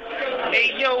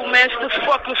 Hey, yo, man, it's the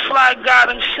fucking Fly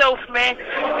God himself, man.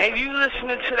 And you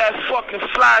listening to that fucking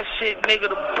fly shit, nigga,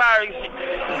 the bars.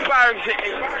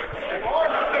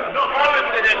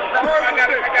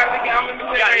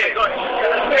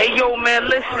 Hey, yo, man,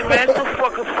 listen, man, it's the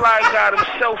fucking Fly God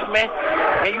himself, man.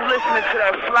 And you listening to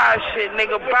that fly shit,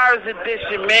 nigga, Bars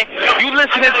Edition, man. You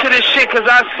listening to this shit because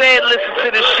I said listen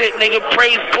to this shit, nigga.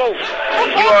 Praise both.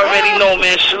 You already know,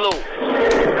 man. Salute.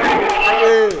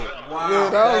 Wow, yeah,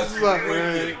 that was like,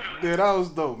 man. Yeah, that was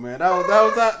dope, man. That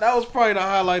was probably the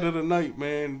highlight of the night,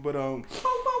 man. But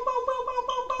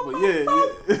But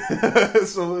yeah.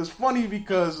 So it's funny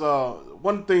because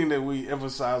one thing that we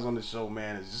emphasize on the show,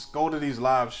 man, is just go to these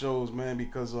live shows, man,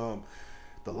 because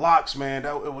the Lox, man,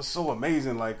 it was so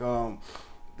amazing. Like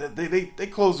they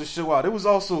closed the show out. It was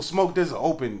also Smoke DZA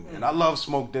open, and I love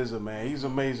Smoke DZA, man. He's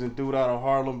an amazing dude out of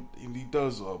Harlem. He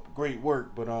does great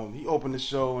work, but he opened the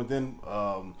show, and then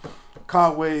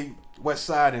Conway,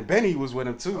 Westside, and Benny was with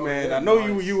him too, man. Yeah, I know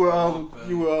nice.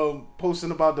 you were posting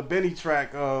about the Benny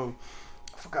track. I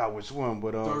forgot which one,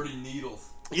 but Dirty Needles.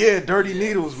 Yeah, Dirty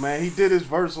Needles, man. He did his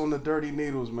verse on the Dirty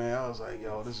Needles, man. I was like,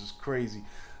 yo, this is crazy.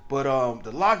 But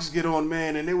the Lox get on,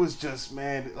 man, and it was just,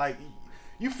 man, like,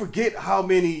 you forget how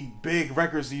many big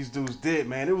records these dudes did,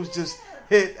 man. It was just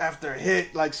hit after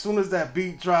hit. Like, soon as that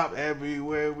beat dropped,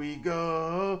 everywhere we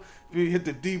go, we hit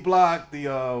the D Block,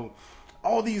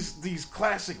 all these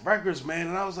classic records, man.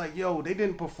 And I was like, yo, they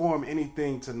didn't perform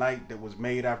anything tonight that was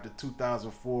made after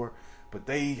 2004, but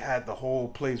they had the whole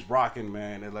place rocking,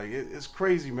 man. And like, it's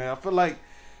crazy, man. I feel like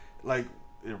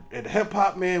in hip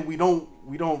hop, man, we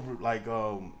don't like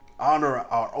honor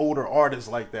our older artists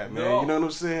like that, man. No. You know what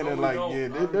I'm saying? No, and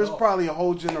like, there's probably a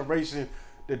whole generation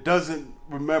that doesn't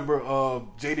remember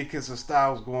Jadakiss and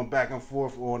Styles going back and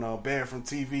forth on Banned from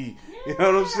TV. You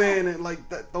know what I'm saying? And like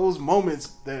those moments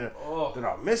that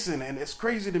are missing, and it's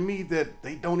crazy to me that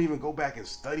they don't even go back and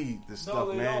study this stuff,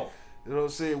 man. Don't. You know what I'm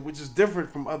saying? Which is different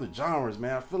from other genres,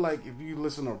 man. I feel like if you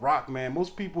listen to rock, man,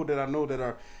 most people that I know that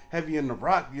are heavy in the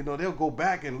rock, you know, they'll go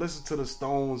back and listen to the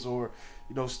Stones or,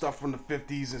 you know, stuff from the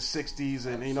 50s and 60s,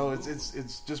 and you know,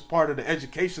 it's just part of the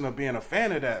education of being a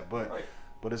fan of that. But Right.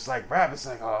 but it's like rap. It's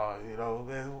like, oh, you know,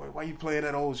 man, why you playing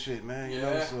that old shit, man? You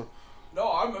know, so No,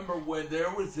 I remember when there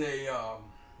was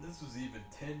this was even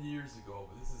 10 years ago,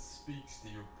 but speaks to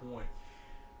your point.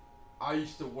 I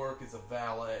used to work as a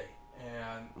valet,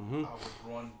 and I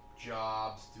would run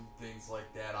jobs, do things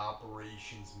like that,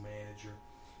 operations manager.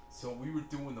 So we were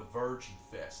doing the Virgin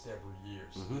Fest every year.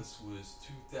 So this was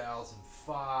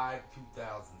 2005,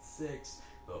 2006.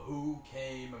 The Who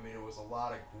came. I mean, it was a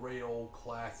lot of great old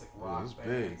classic rock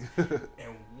bands.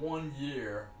 And one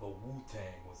year, the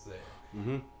Wu-Tang was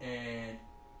there. And,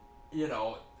 you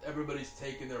know, everybody's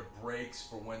taking their breaks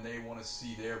for when they want to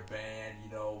see their band,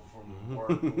 you know, from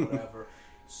work or whatever.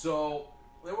 So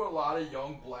there were a lot of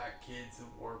young black kids that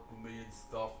worked with me and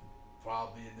stuff,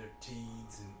 probably in their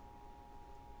teens, and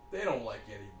they don't like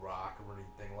any rock or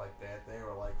anything like that. They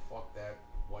were like, fuck that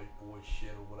white boy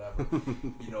shit or whatever.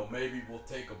 You know, maybe we'll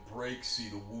take a break, see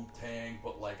the Wu-Tang,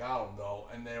 but like, I don't know.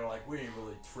 And they were like, we ain't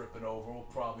really tripping over. We'll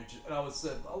probably just... And I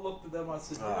looked at them, I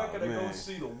said, you're not going to go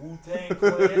see the Wu-Tang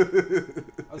Clan?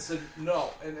 I said, no.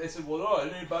 And they said, well, no,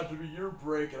 it ain't about to be your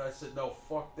break. And I said, no,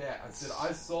 fuck that. I said,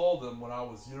 I saw them when I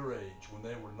was your age, when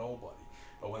they were nobody.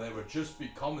 Or when they were just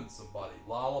becoming somebody.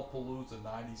 Lollapalooza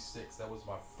 96, that was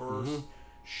my first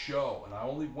show, and I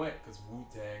only went because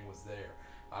Wu-Tang was there.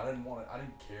 I didn't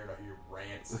care to hear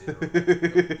Rancid.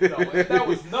 You know, and that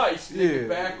was nice. Thinking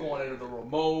back on it, or the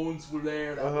Ramones were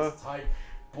there. That was tight.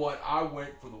 But I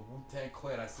went for the Wu-Tang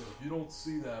Clan. I said, if you don't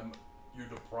see them, you're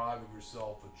depriving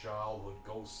yourself of childhood.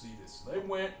 Go see this. So they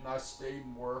went, and I stayed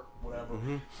and worked, whatever.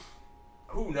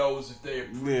 Who knows if they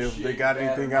appreciate if they got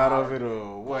anything out of it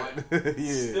or what.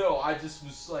 Still, I just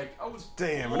was like, I was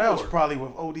damn, bored. and that was probably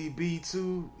with ODB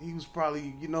too. He was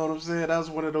probably, you know what I'm saying? That was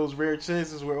one of those rare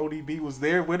chances where ODB was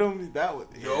there with him. That was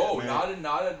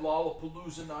not at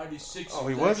Lollapalooza 96. Oh,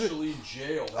 he was actually in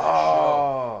jail. That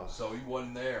show, so he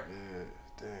wasn't there. Yeah,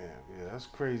 damn, yeah, that's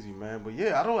crazy, man. But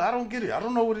yeah, I don't get it. I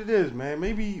don't know what it is, man.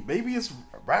 Maybe it's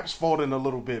rap's faulting a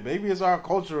little bit. Maybe it's our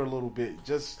culture a little bit.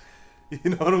 Just,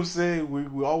 you know what I'm saying?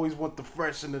 We always want the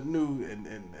fresh and the new,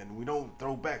 and we don't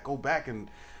go back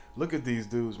and look at these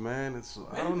dudes, man. It's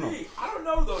I don't know. I don't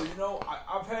know though. You know,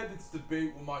 I've had this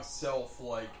debate with myself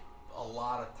like a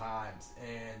lot of times,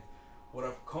 and what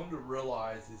I've come to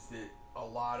realize is that a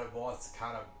lot of us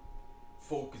kind of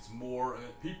focus more.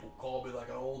 People call me like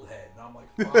an old head, and I'm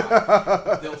like,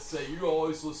 fine. They'll say, you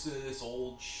always listen to this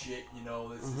old shit. You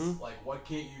know, this is like, why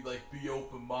can't you like be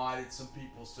open minded? Some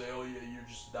people say, oh yeah, you're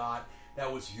just not.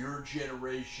 That was your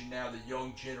generation. Now the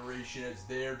young generation is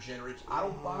their generation. I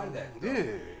don't buy that,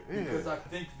 though, because I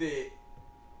think that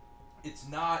it's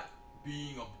not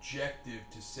being objective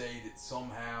to say that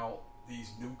somehow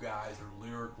these new guys are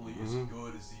lyrically as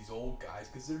good as these old guys,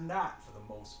 because they're not for the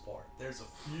most part. There's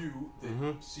a few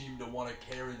that seem to want to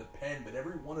carry the pen, but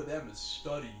every one of them has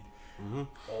studied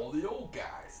all the old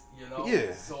guys, you know?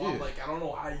 I'm like, I don't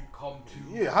know how you come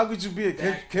to... Yeah, how could you be a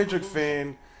Kendrick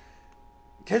fan?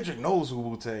 Kendrick knows who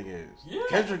Wu-Tang is. Yeah.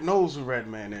 Kendrick knows who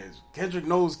Redman is. Kendrick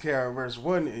knows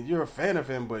KRS-One, and you're a fan of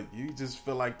him, but you just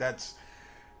feel like that's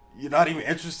you're not even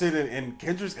interested in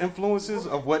Kendrick's influences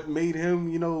of what made him,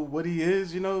 you know, what he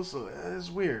is, you know. So it's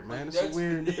weird, man. It's That's a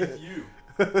weird. You.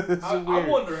 I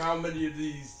wonder how many of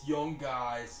these young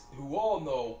guys who all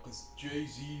know, because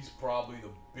Jay-Z's probably the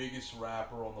biggest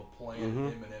rapper on the planet,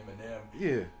 him and Eminem.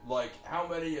 Yeah. Like, how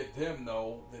many of them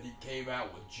know that he came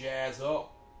out with Jazz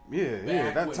Up?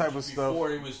 Yeah, that type of stuff. Before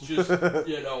he was just,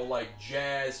 you know, like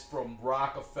Jazz from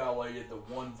Rockefeller, he had the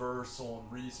one verse on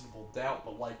Reasonable Doubt,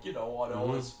 but like, you know, on all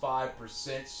this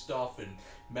 5% stuff and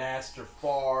Master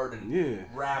Fard and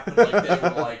rapping like they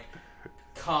were like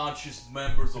conscious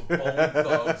members of Bone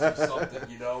Thugs or something,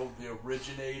 you know, the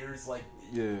originators, like,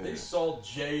 they saw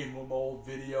Jay in one of old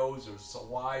videos or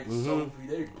Sawai Sophie,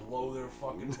 they blow their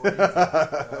fucking brains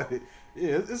out, you know?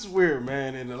 Yeah, it's weird,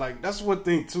 man, and like that's one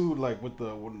thing too. Like with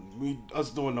us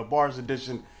doing the Bars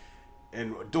edition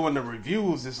and doing the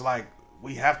reviews, it's like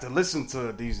we have to listen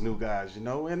to these new guys, you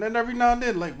know. And then every now and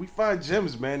then, like we find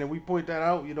gems, man, and we point that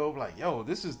out, you know, like yo,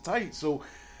 this is tight. So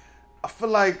I feel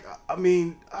like, I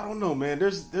mean, I don't know, man.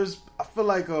 I feel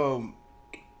like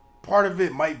part of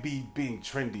it might be being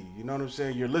trendy. You know what I'm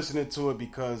saying? You're listening to it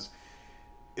because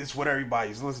it's what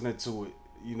everybody's listening to it.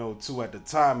 You know, to at the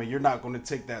time, and you're not going to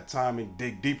take that time and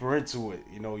dig deeper into it.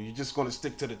 You know, you're just going to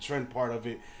stick to the trend part of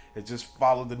it and just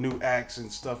follow the new acts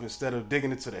and stuff instead of digging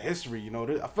into the history. You know,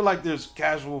 I feel like there's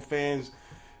casual fans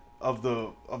of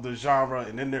the genre,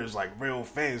 and then there's like real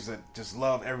fans that just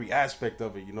love every aspect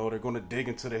of it. You know, they're going to dig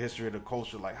into the history of the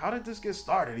culture. Like, how did this get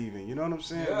started? Even, you know what I'm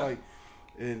saying? Yeah. Like,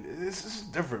 and it's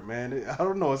different, man. I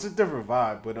don't know. It's a different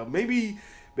vibe, but maybe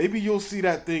you'll see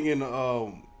that thing in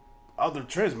other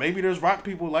trends. Maybe there's rock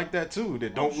people like that too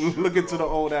that don't look into the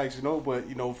old acts, you know. But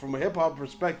you know, from a hip hop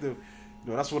perspective,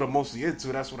 you know, that's what I'm mostly into.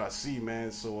 That's what I see,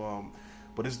 man. So,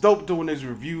 but it's dope doing these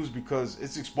reviews because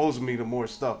it's exposing me to more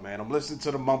stuff, man. I'm listening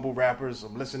to the mumble rappers.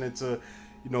 I'm listening to,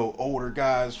 you know, older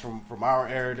guys from our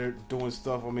era that are doing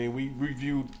stuff. I mean, we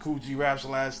reviewed Kool G Rap's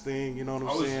last thing, you know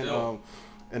what I'm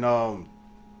saying?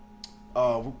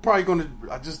 We're probably gonna.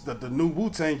 The new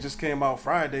Wu-Tang just came out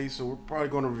Friday, so we're probably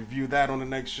gonna review that on the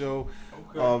next show.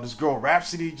 Okay. This girl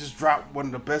Rhapsody just dropped one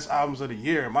of the best albums of the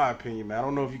year, in my opinion, man. I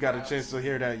don't know if you got a chance to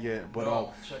hear that yet, but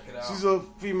check it out. She's a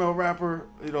female rapper,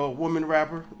 you know, woman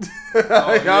rapper.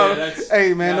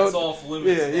 Hey man, that's off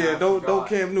limits. Yeah, don't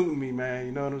Cam Newton me, man.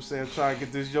 You know what I'm saying? Try to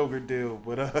get this yogurt deal,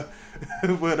 but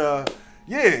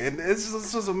yeah, and this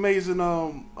is an amazing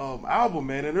album,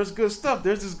 man, and there's good stuff.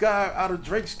 There's this guy out of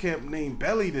Drake's camp named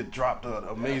Belly that dropped an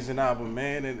amazing album,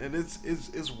 man, and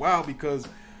it's wild because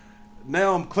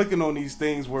now I'm clicking on these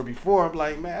things where before I'm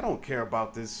like, man, I don't care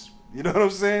about this, you know what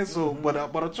I'm saying? So, but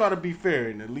I try to be fair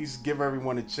and at least give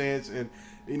everyone a chance, and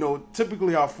you know,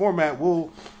 typically our format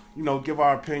will, you know, give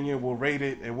our opinion, we'll rate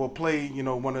it, and we'll play, you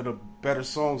know, one of the better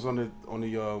songs on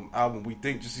the album we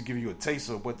think, just to give you a taste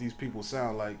of what these people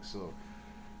sound like. So.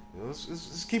 You know,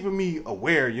 it's keeping me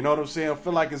aware, you know what I'm saying? I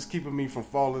feel like it's keeping me from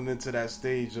falling into that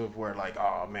stage of where, like,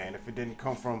 oh man, if it didn't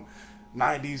come from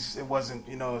 90s, it wasn't,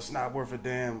 you know, it's not worth a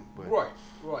damn. But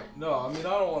Right. No, I mean,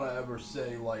 I don't want to ever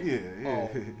say, like, oh,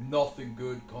 nothing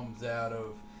good comes out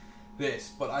of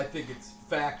this, but I think it's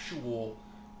factual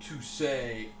to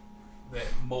say that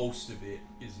most of it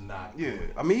is not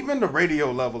good. I mean, even the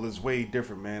radio level is way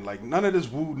different, man. Like, none of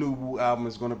this New Woo album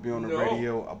is going to be on the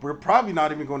radio. We're probably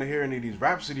not even going to hear any of these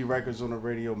Rhapsody records on the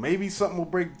radio. Maybe something will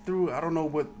break through. I don't know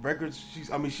what records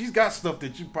she's got stuff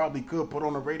that you probably could put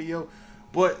on the radio,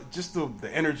 but just the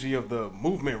energy of the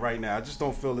movement right now, I just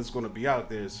don't feel it's going to be out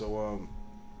there. So,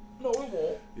 no, it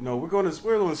won't. You know, we're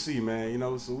gonna see, man. You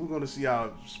know, so we're gonna see how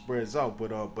it spreads out.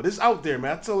 But it's out there,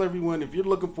 man. I tell everyone, if you're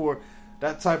looking for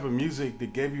that type of music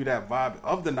that gave you that vibe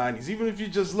of the 90s, even if you're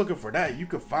just looking for that, you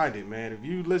could find it, man. If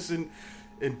you listen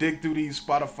and dig through these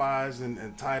Spotifys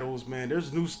and titles, man,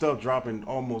 there's new stuff dropping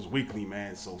almost weekly,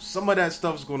 man. So some of that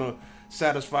stuff's going to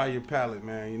satisfy your palate,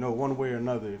 man, you know, one way or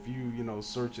another, if you know,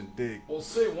 search and dig. Well,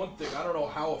 say one thing, I don't know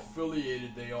how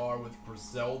affiliated they are with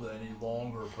Griselda any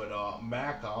longer, but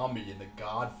Mac Ami and the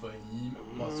God Fahim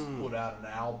must put out an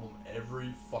album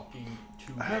every fucking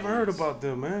 2 days. I haven't heard about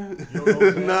them, man. You don't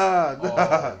know that? Nah.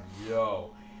 Oh,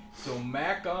 yo. So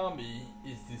Mac Ami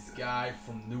is this guy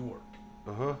from Newark.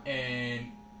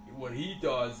 And what he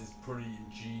does is pretty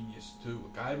ingenious too.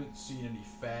 Like, I haven't seen any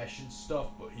fashion stuff,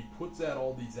 but he puts out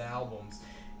all these albums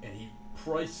and he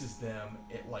prices them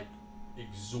at like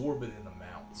exorbitant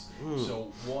amounts.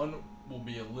 So one will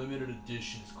be a limited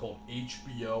edition. It's called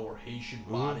HBO or Haitian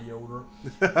Body Odor,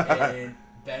 and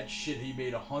that shit, he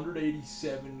made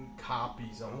 187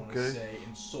 copies, I want to say,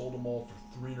 and sold them all for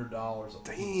 $300 a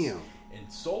piece. Damn. And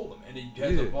sold them, and he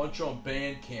has a bunch on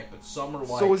Bandcamp, but some are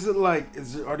like. So is it like,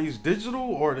 are these digital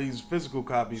or are these physical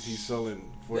copies he's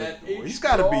selling for? That He's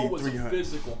got to be 300.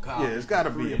 Physical copy. Yeah, it's got to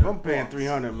be. If I'm paying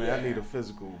 $300, man, I need a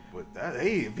physical. But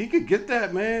hey, if he could get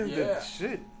that, man, then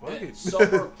shit, fuck it. Some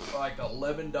are like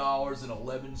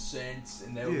 $11.11,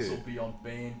 and those will be on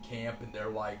Bandcamp, and they're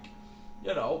like,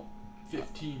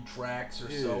 15 tracks or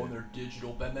so, and they're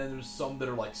digital. And then there's some that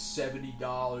are like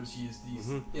 $70. He has these,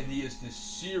 and he has this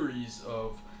series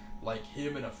of like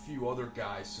him and a few other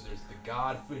guys. So there's the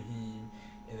God Fahim,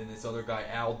 and then this other guy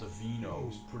Al Divino,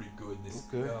 who's pretty good. This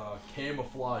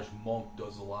Camouflage Monk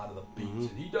does a lot of the beats,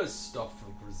 and he does stuff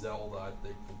for Griselda, I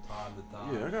think, from time to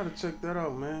time. Yeah, I gotta check that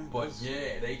out, man. But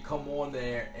they come on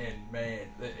there, and man,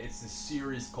 it's a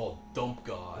series called Dump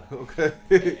God. Okay.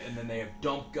 And then they have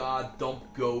Dump God, Dump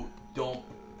Goat, Dump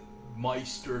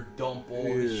Meister, Dump all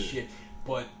this shit.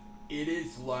 But it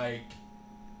is like,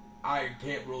 I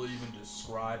can't really even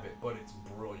describe it, but it's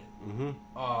brilliant.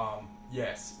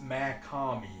 Yes,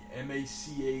 Machommy,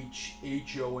 Machommy.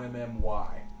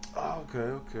 Oh,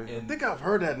 okay. And I think I've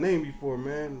heard that name before,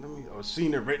 man. I've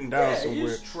seen it written down somewhere.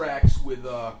 His tracks with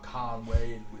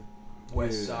Conway and with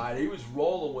West Side. He was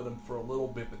rolling with him for a little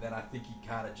bit, but then I think he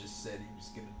kind of just said he was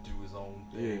going to do his own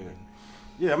thing.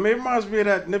 Yeah, I mean, it reminds me of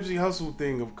that Nipsey Hussle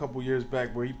thing a couple years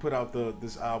back where he put out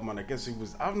this album, and I guess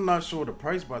I'm not sure the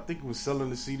price, but I think he was selling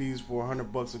the CDs for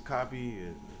 $100 a copy,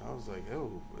 and I was like,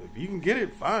 oh, if you can get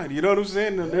it, fine. You know what I'm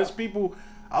saying? And there's people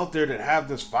out there that have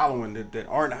this following that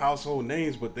aren't household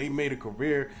names, but they made a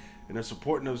career, and they're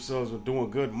supporting themselves with doing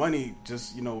good money.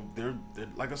 Just, they're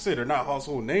like I said, they're not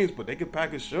household names, but they can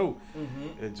pack a show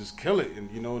and just kill it, and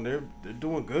and they're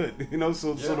doing good.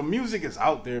 So the music is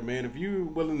out there, man. If you're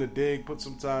willing to dig, put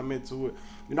some time into it,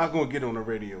 you're not gonna get on the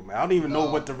radio, man. I don't even know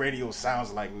what the radio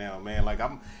sounds like now, man. Like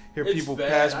I'm hear people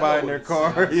pass by in their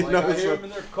car, I hear them in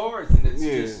their cars, and it's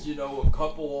just a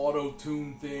couple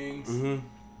auto-tune things.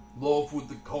 Love with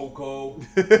the Coco.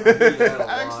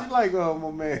 I actually like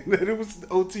my man. It was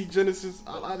OT Genesis.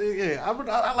 I like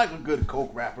a good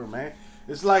coke rapper, man.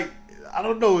 It's like, I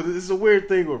don't know. It's a weird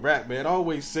thing with rap, man. I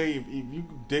always say if you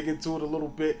dig into it a little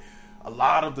bit, a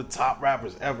lot of the top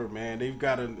rappers ever, man, they've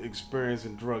got an experience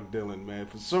in drug dealing, man.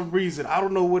 For some reason, I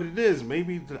don't know what it is.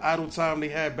 Maybe the idle time they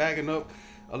had backing up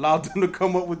allowed them to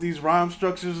come up with these rhyme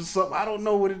structures or something. I don't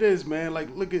know what it is, man.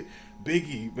 Like, look at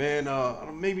Biggie, man.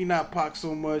 Maybe not Pac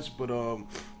so much, but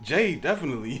Jay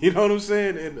definitely. You know what I'm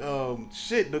saying? And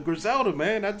the Griselda,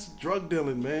 man, that's drug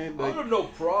dealing, man. Like, I have no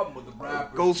problem with the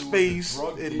rappers, Ghostface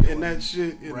and that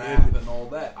shit, and all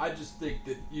that. I just think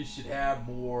that you should have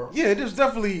more. Yeah, there's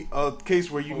definitely a case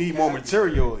where you need more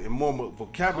material and more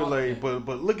vocabulary.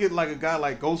 But look at like a guy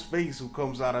like Ghostface who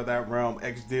comes out of that realm,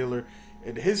 ex-dealer,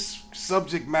 and his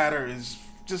subject matter is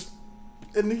just.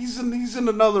 And he's in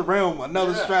another realm,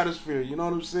 another stratosphere. You know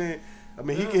what I'm saying? I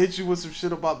mean, he can hit you with some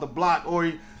shit about the block,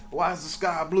 or why is the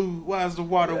sky blue? Why is the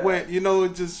water wet? It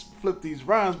just flip these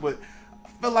rhymes. But I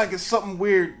feel like it's something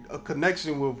weird, a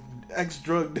connection with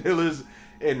ex-drug dealers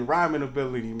and rhyming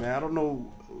ability, man. I don't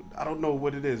know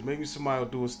what it is. Maybe somebody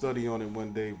will do a study on it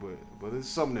one day, but it's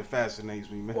something that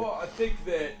fascinates me, man. Well, I think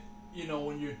that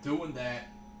when you're doing that,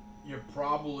 you're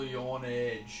probably on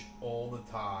edge all the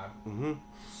time.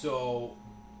 So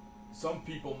some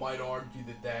people might argue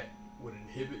that would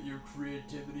inhibit your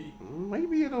creativity.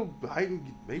 Maybe it'll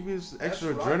heighten. Maybe it's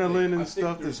extra adrenaline and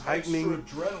stuff that's heightening.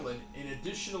 Extra adrenaline, and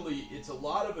additionally, it's a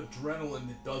lot of adrenaline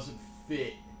that doesn't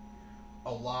fit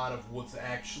a lot of what's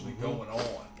actually going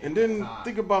on. And then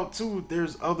think about too.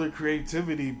 There's other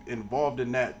creativity involved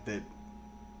in that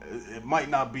it might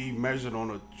not be measured on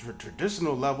a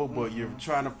traditional level, but you're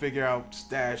trying to figure out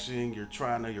stashing, you're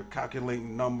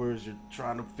calculating numbers, you're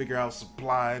trying to figure out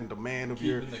supply and demand of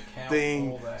your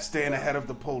thing, staying ahead of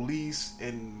the police,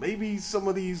 and maybe some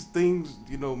of these things,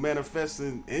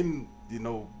 manifesting in,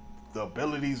 the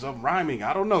abilities of rhyming.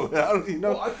 I don't know.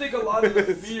 Well, I think a lot of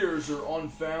the fears are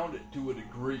unfounded to a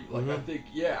degree. Like, I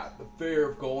think, the fear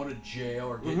of going to jail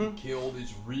or getting killed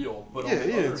is real. But on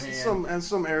the other hand,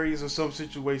 some areas or some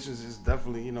situations is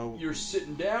definitely, you're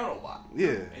sitting down a lot.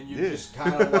 Yeah. And you're just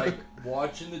kind of like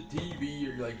watching the TV.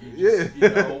 You're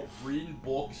just, reading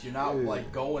books. You're not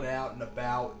like going out and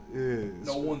about. Yeah.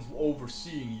 No one's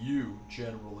overseeing you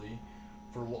generally.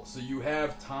 So you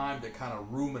have time to kind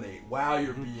of ruminate while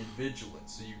you're being vigilant.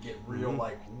 So you get real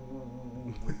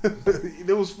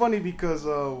It was funny because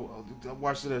I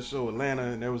watched that show Atlanta,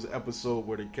 and there was an episode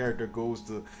where the character goes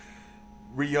to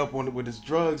re-up on it with his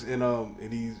drugs, and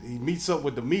he meets up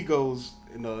with the Migos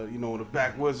in in the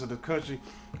backwoods of the country,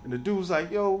 and the dude's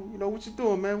like, yo, what you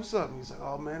doing, man? What's up? And he's like,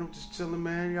 oh man, I'm just chilling,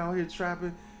 man. Y'all here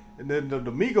trapping? And then the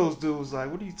Migos dude was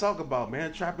like, what are you talking about,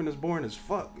 man? Trapping is boring as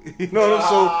fuck. You know what I'm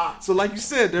saying? So like you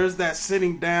said, there's that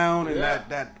sitting down and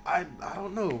that I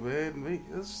don't know, man.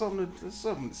 There's something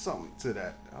to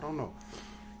that. I don't know.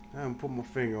 I haven't put my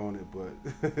finger on it, but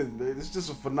it's just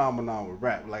a phenomenon with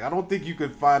rap. Like, I don't think you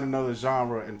could find another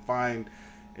genre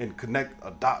and connect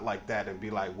a dot like that and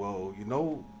be like, well,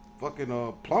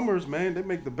 fucking plumbers, man, they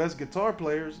make the best guitar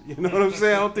players. You know what I'm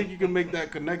saying? I don't think you can make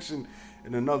that connection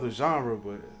in another genre,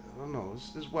 but I don't know.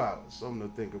 It's wild. It's something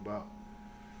to think about.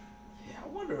 Yeah, I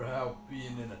wonder how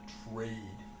being in a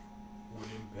trade would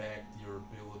impact your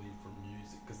ability for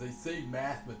music. Because they say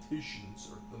mathematicians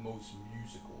are the most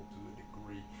musical to a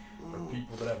degree. Or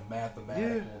people that have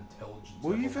mathematical intelligence.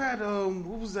 Well, you've had,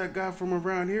 what was that guy from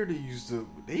around here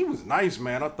that he was nice,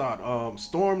 man. I thought,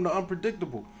 Storm the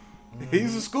Unpredictable.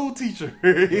 He's a school teacher.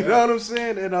 You know what I'm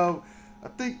saying? And, I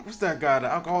think, what's that guy, the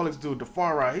alcoholics dude,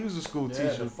 DeFari, he was a school teacher.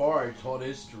 Yeah, DeFari taught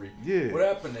history. Yeah. What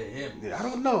happened to him? Yeah, I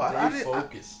don't know.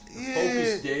 Focused.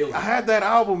 Focused daily. I had that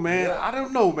album, man. Yeah. I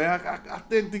don't know, man. I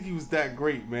didn't think he was that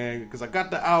great, man, because I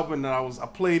got the album and I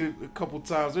played it a couple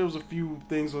times. There was a few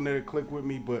things on there that clicked with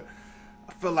me, but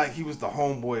I felt like he was the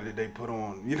homeboy that they put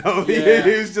on. He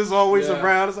was just always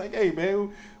around. It's like, hey,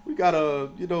 man, we got a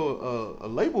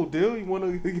label deal. You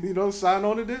want to sign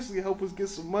on to this? You help us get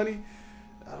some money.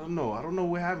 I don't know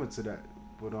what happened to that,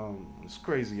 but it's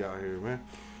crazy out here, man.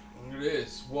 It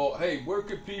is. Well, hey, where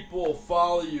can people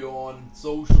follow you on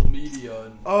social media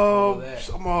and all that?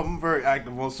 I'm very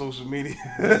active on social media.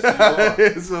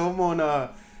 Yes, so I'm on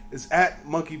it's at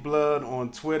Monkey Blood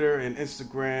on Twitter and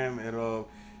Instagram, and you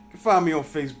can find me on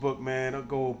Facebook, man. I'll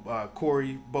go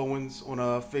Corey Bowens on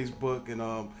Facebook,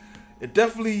 and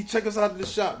definitely check us out at the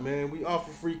shop, man. We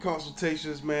offer free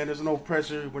consultations, man. There's no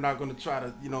pressure. We're not going to try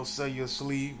to, sell you a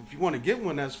sleeve. If you want to get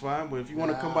one, that's fine. But if you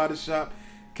want to come by the shop,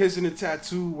 Kissing and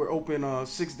Tattoo, we're open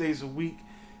 6 days a week.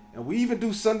 And we even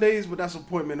do Sundays, but that's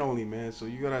appointment only, man. So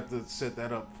you're going to have to set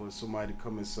that up for somebody to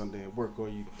come in Sunday and work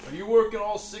on you. Are you working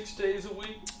all 6 days a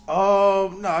week?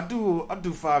 No, I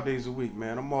do 5 days a week,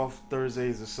 man. I'm off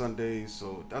Thursdays and Sundays,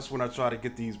 so that's when I try to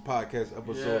get these podcast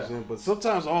episodes in. But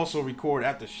sometimes I also record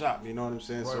at the shop, you know what I'm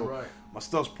saying? Right. My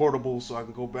stuff's portable, so I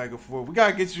can go back and forth. We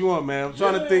gotta get you on, man. I'm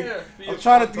trying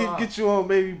to get you on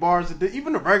maybe bars,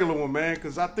 even the regular one, man,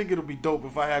 because I think it'll be dope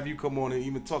if I have you come on and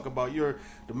even talk about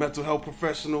the mental health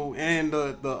professional and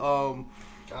the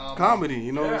comedy.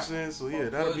 You know what I'm saying? So yeah,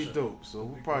 that'll be dope. So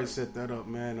we'll probably set that up,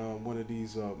 man. One of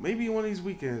these, maybe one of these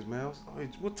weekends, man.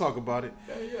 We'll talk about it.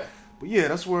 Yeah. But yeah,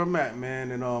 that's where I'm at,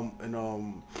 man.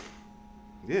 And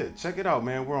yeah, check it out,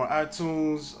 man. We're on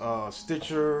iTunes,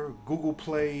 Stitcher, Google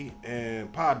Play,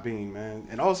 and Podbean, man.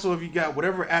 And also, if you got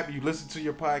whatever app you listen to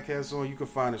your podcast on, you can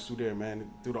find us through there,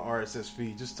 man, through the RSS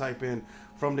feed. Just type in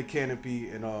From the Canopy,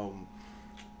 and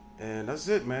that's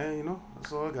it, man.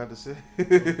 That's all I got to say. No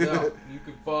doubt. You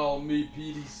can follow me,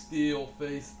 PD Steele,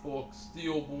 Facebook,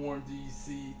 Steelborn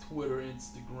DC, Twitter,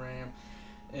 Instagram,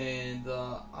 and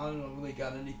I don't really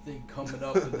got anything coming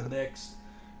up in the next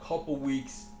couple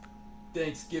weeks.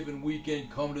 Thanksgiving weekend,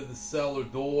 come to the Cellar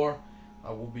Door. I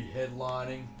will be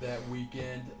headlining that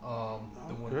weekend,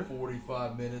 doing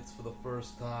 45 minutes for the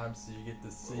first time, so you get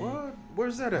to see. What?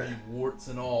 Where's that at? Warts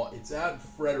and all. It's out in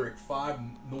Frederick, 5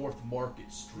 North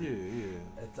Market Street.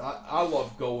 Yeah. I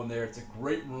love going there. It's a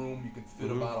great room. You can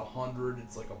fit about 100.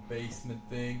 It's like a basement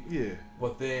thing. Yeah.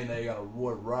 But then they got a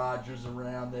Roy Rogers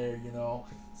around there,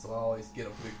 So I always get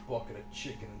a big bucket of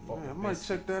chicken and fucking I might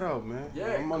check that out, man.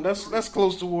 Yeah. That's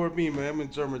close toward me, man. I'm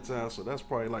in Germantown, so that's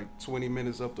probably like 20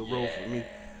 minutes up the road for me.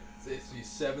 It's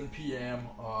 7 p.m.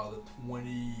 I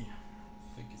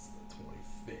think it's the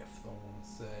 25th, I want to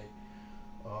say.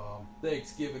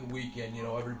 Thanksgiving weekend,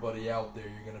 everybody out there,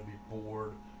 you're going to be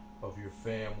bored of your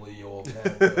family. You all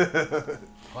have a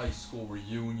high school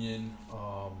reunion.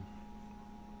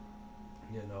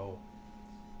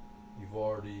 You've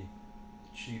already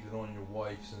cheated on your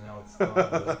wife, so now it's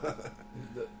time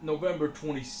November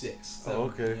 26th.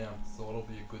 Okay. Yeah, so it'll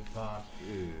be a good time.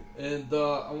 Yeah. And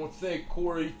I want to thank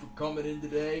Corey for coming in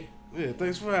today. Yeah,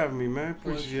 thanks for having me, man.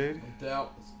 Appreciate it. No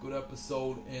doubt. It's a good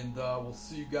episode, and we'll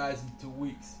see you guys in 2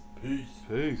 weeks. Peace.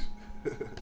 Peace.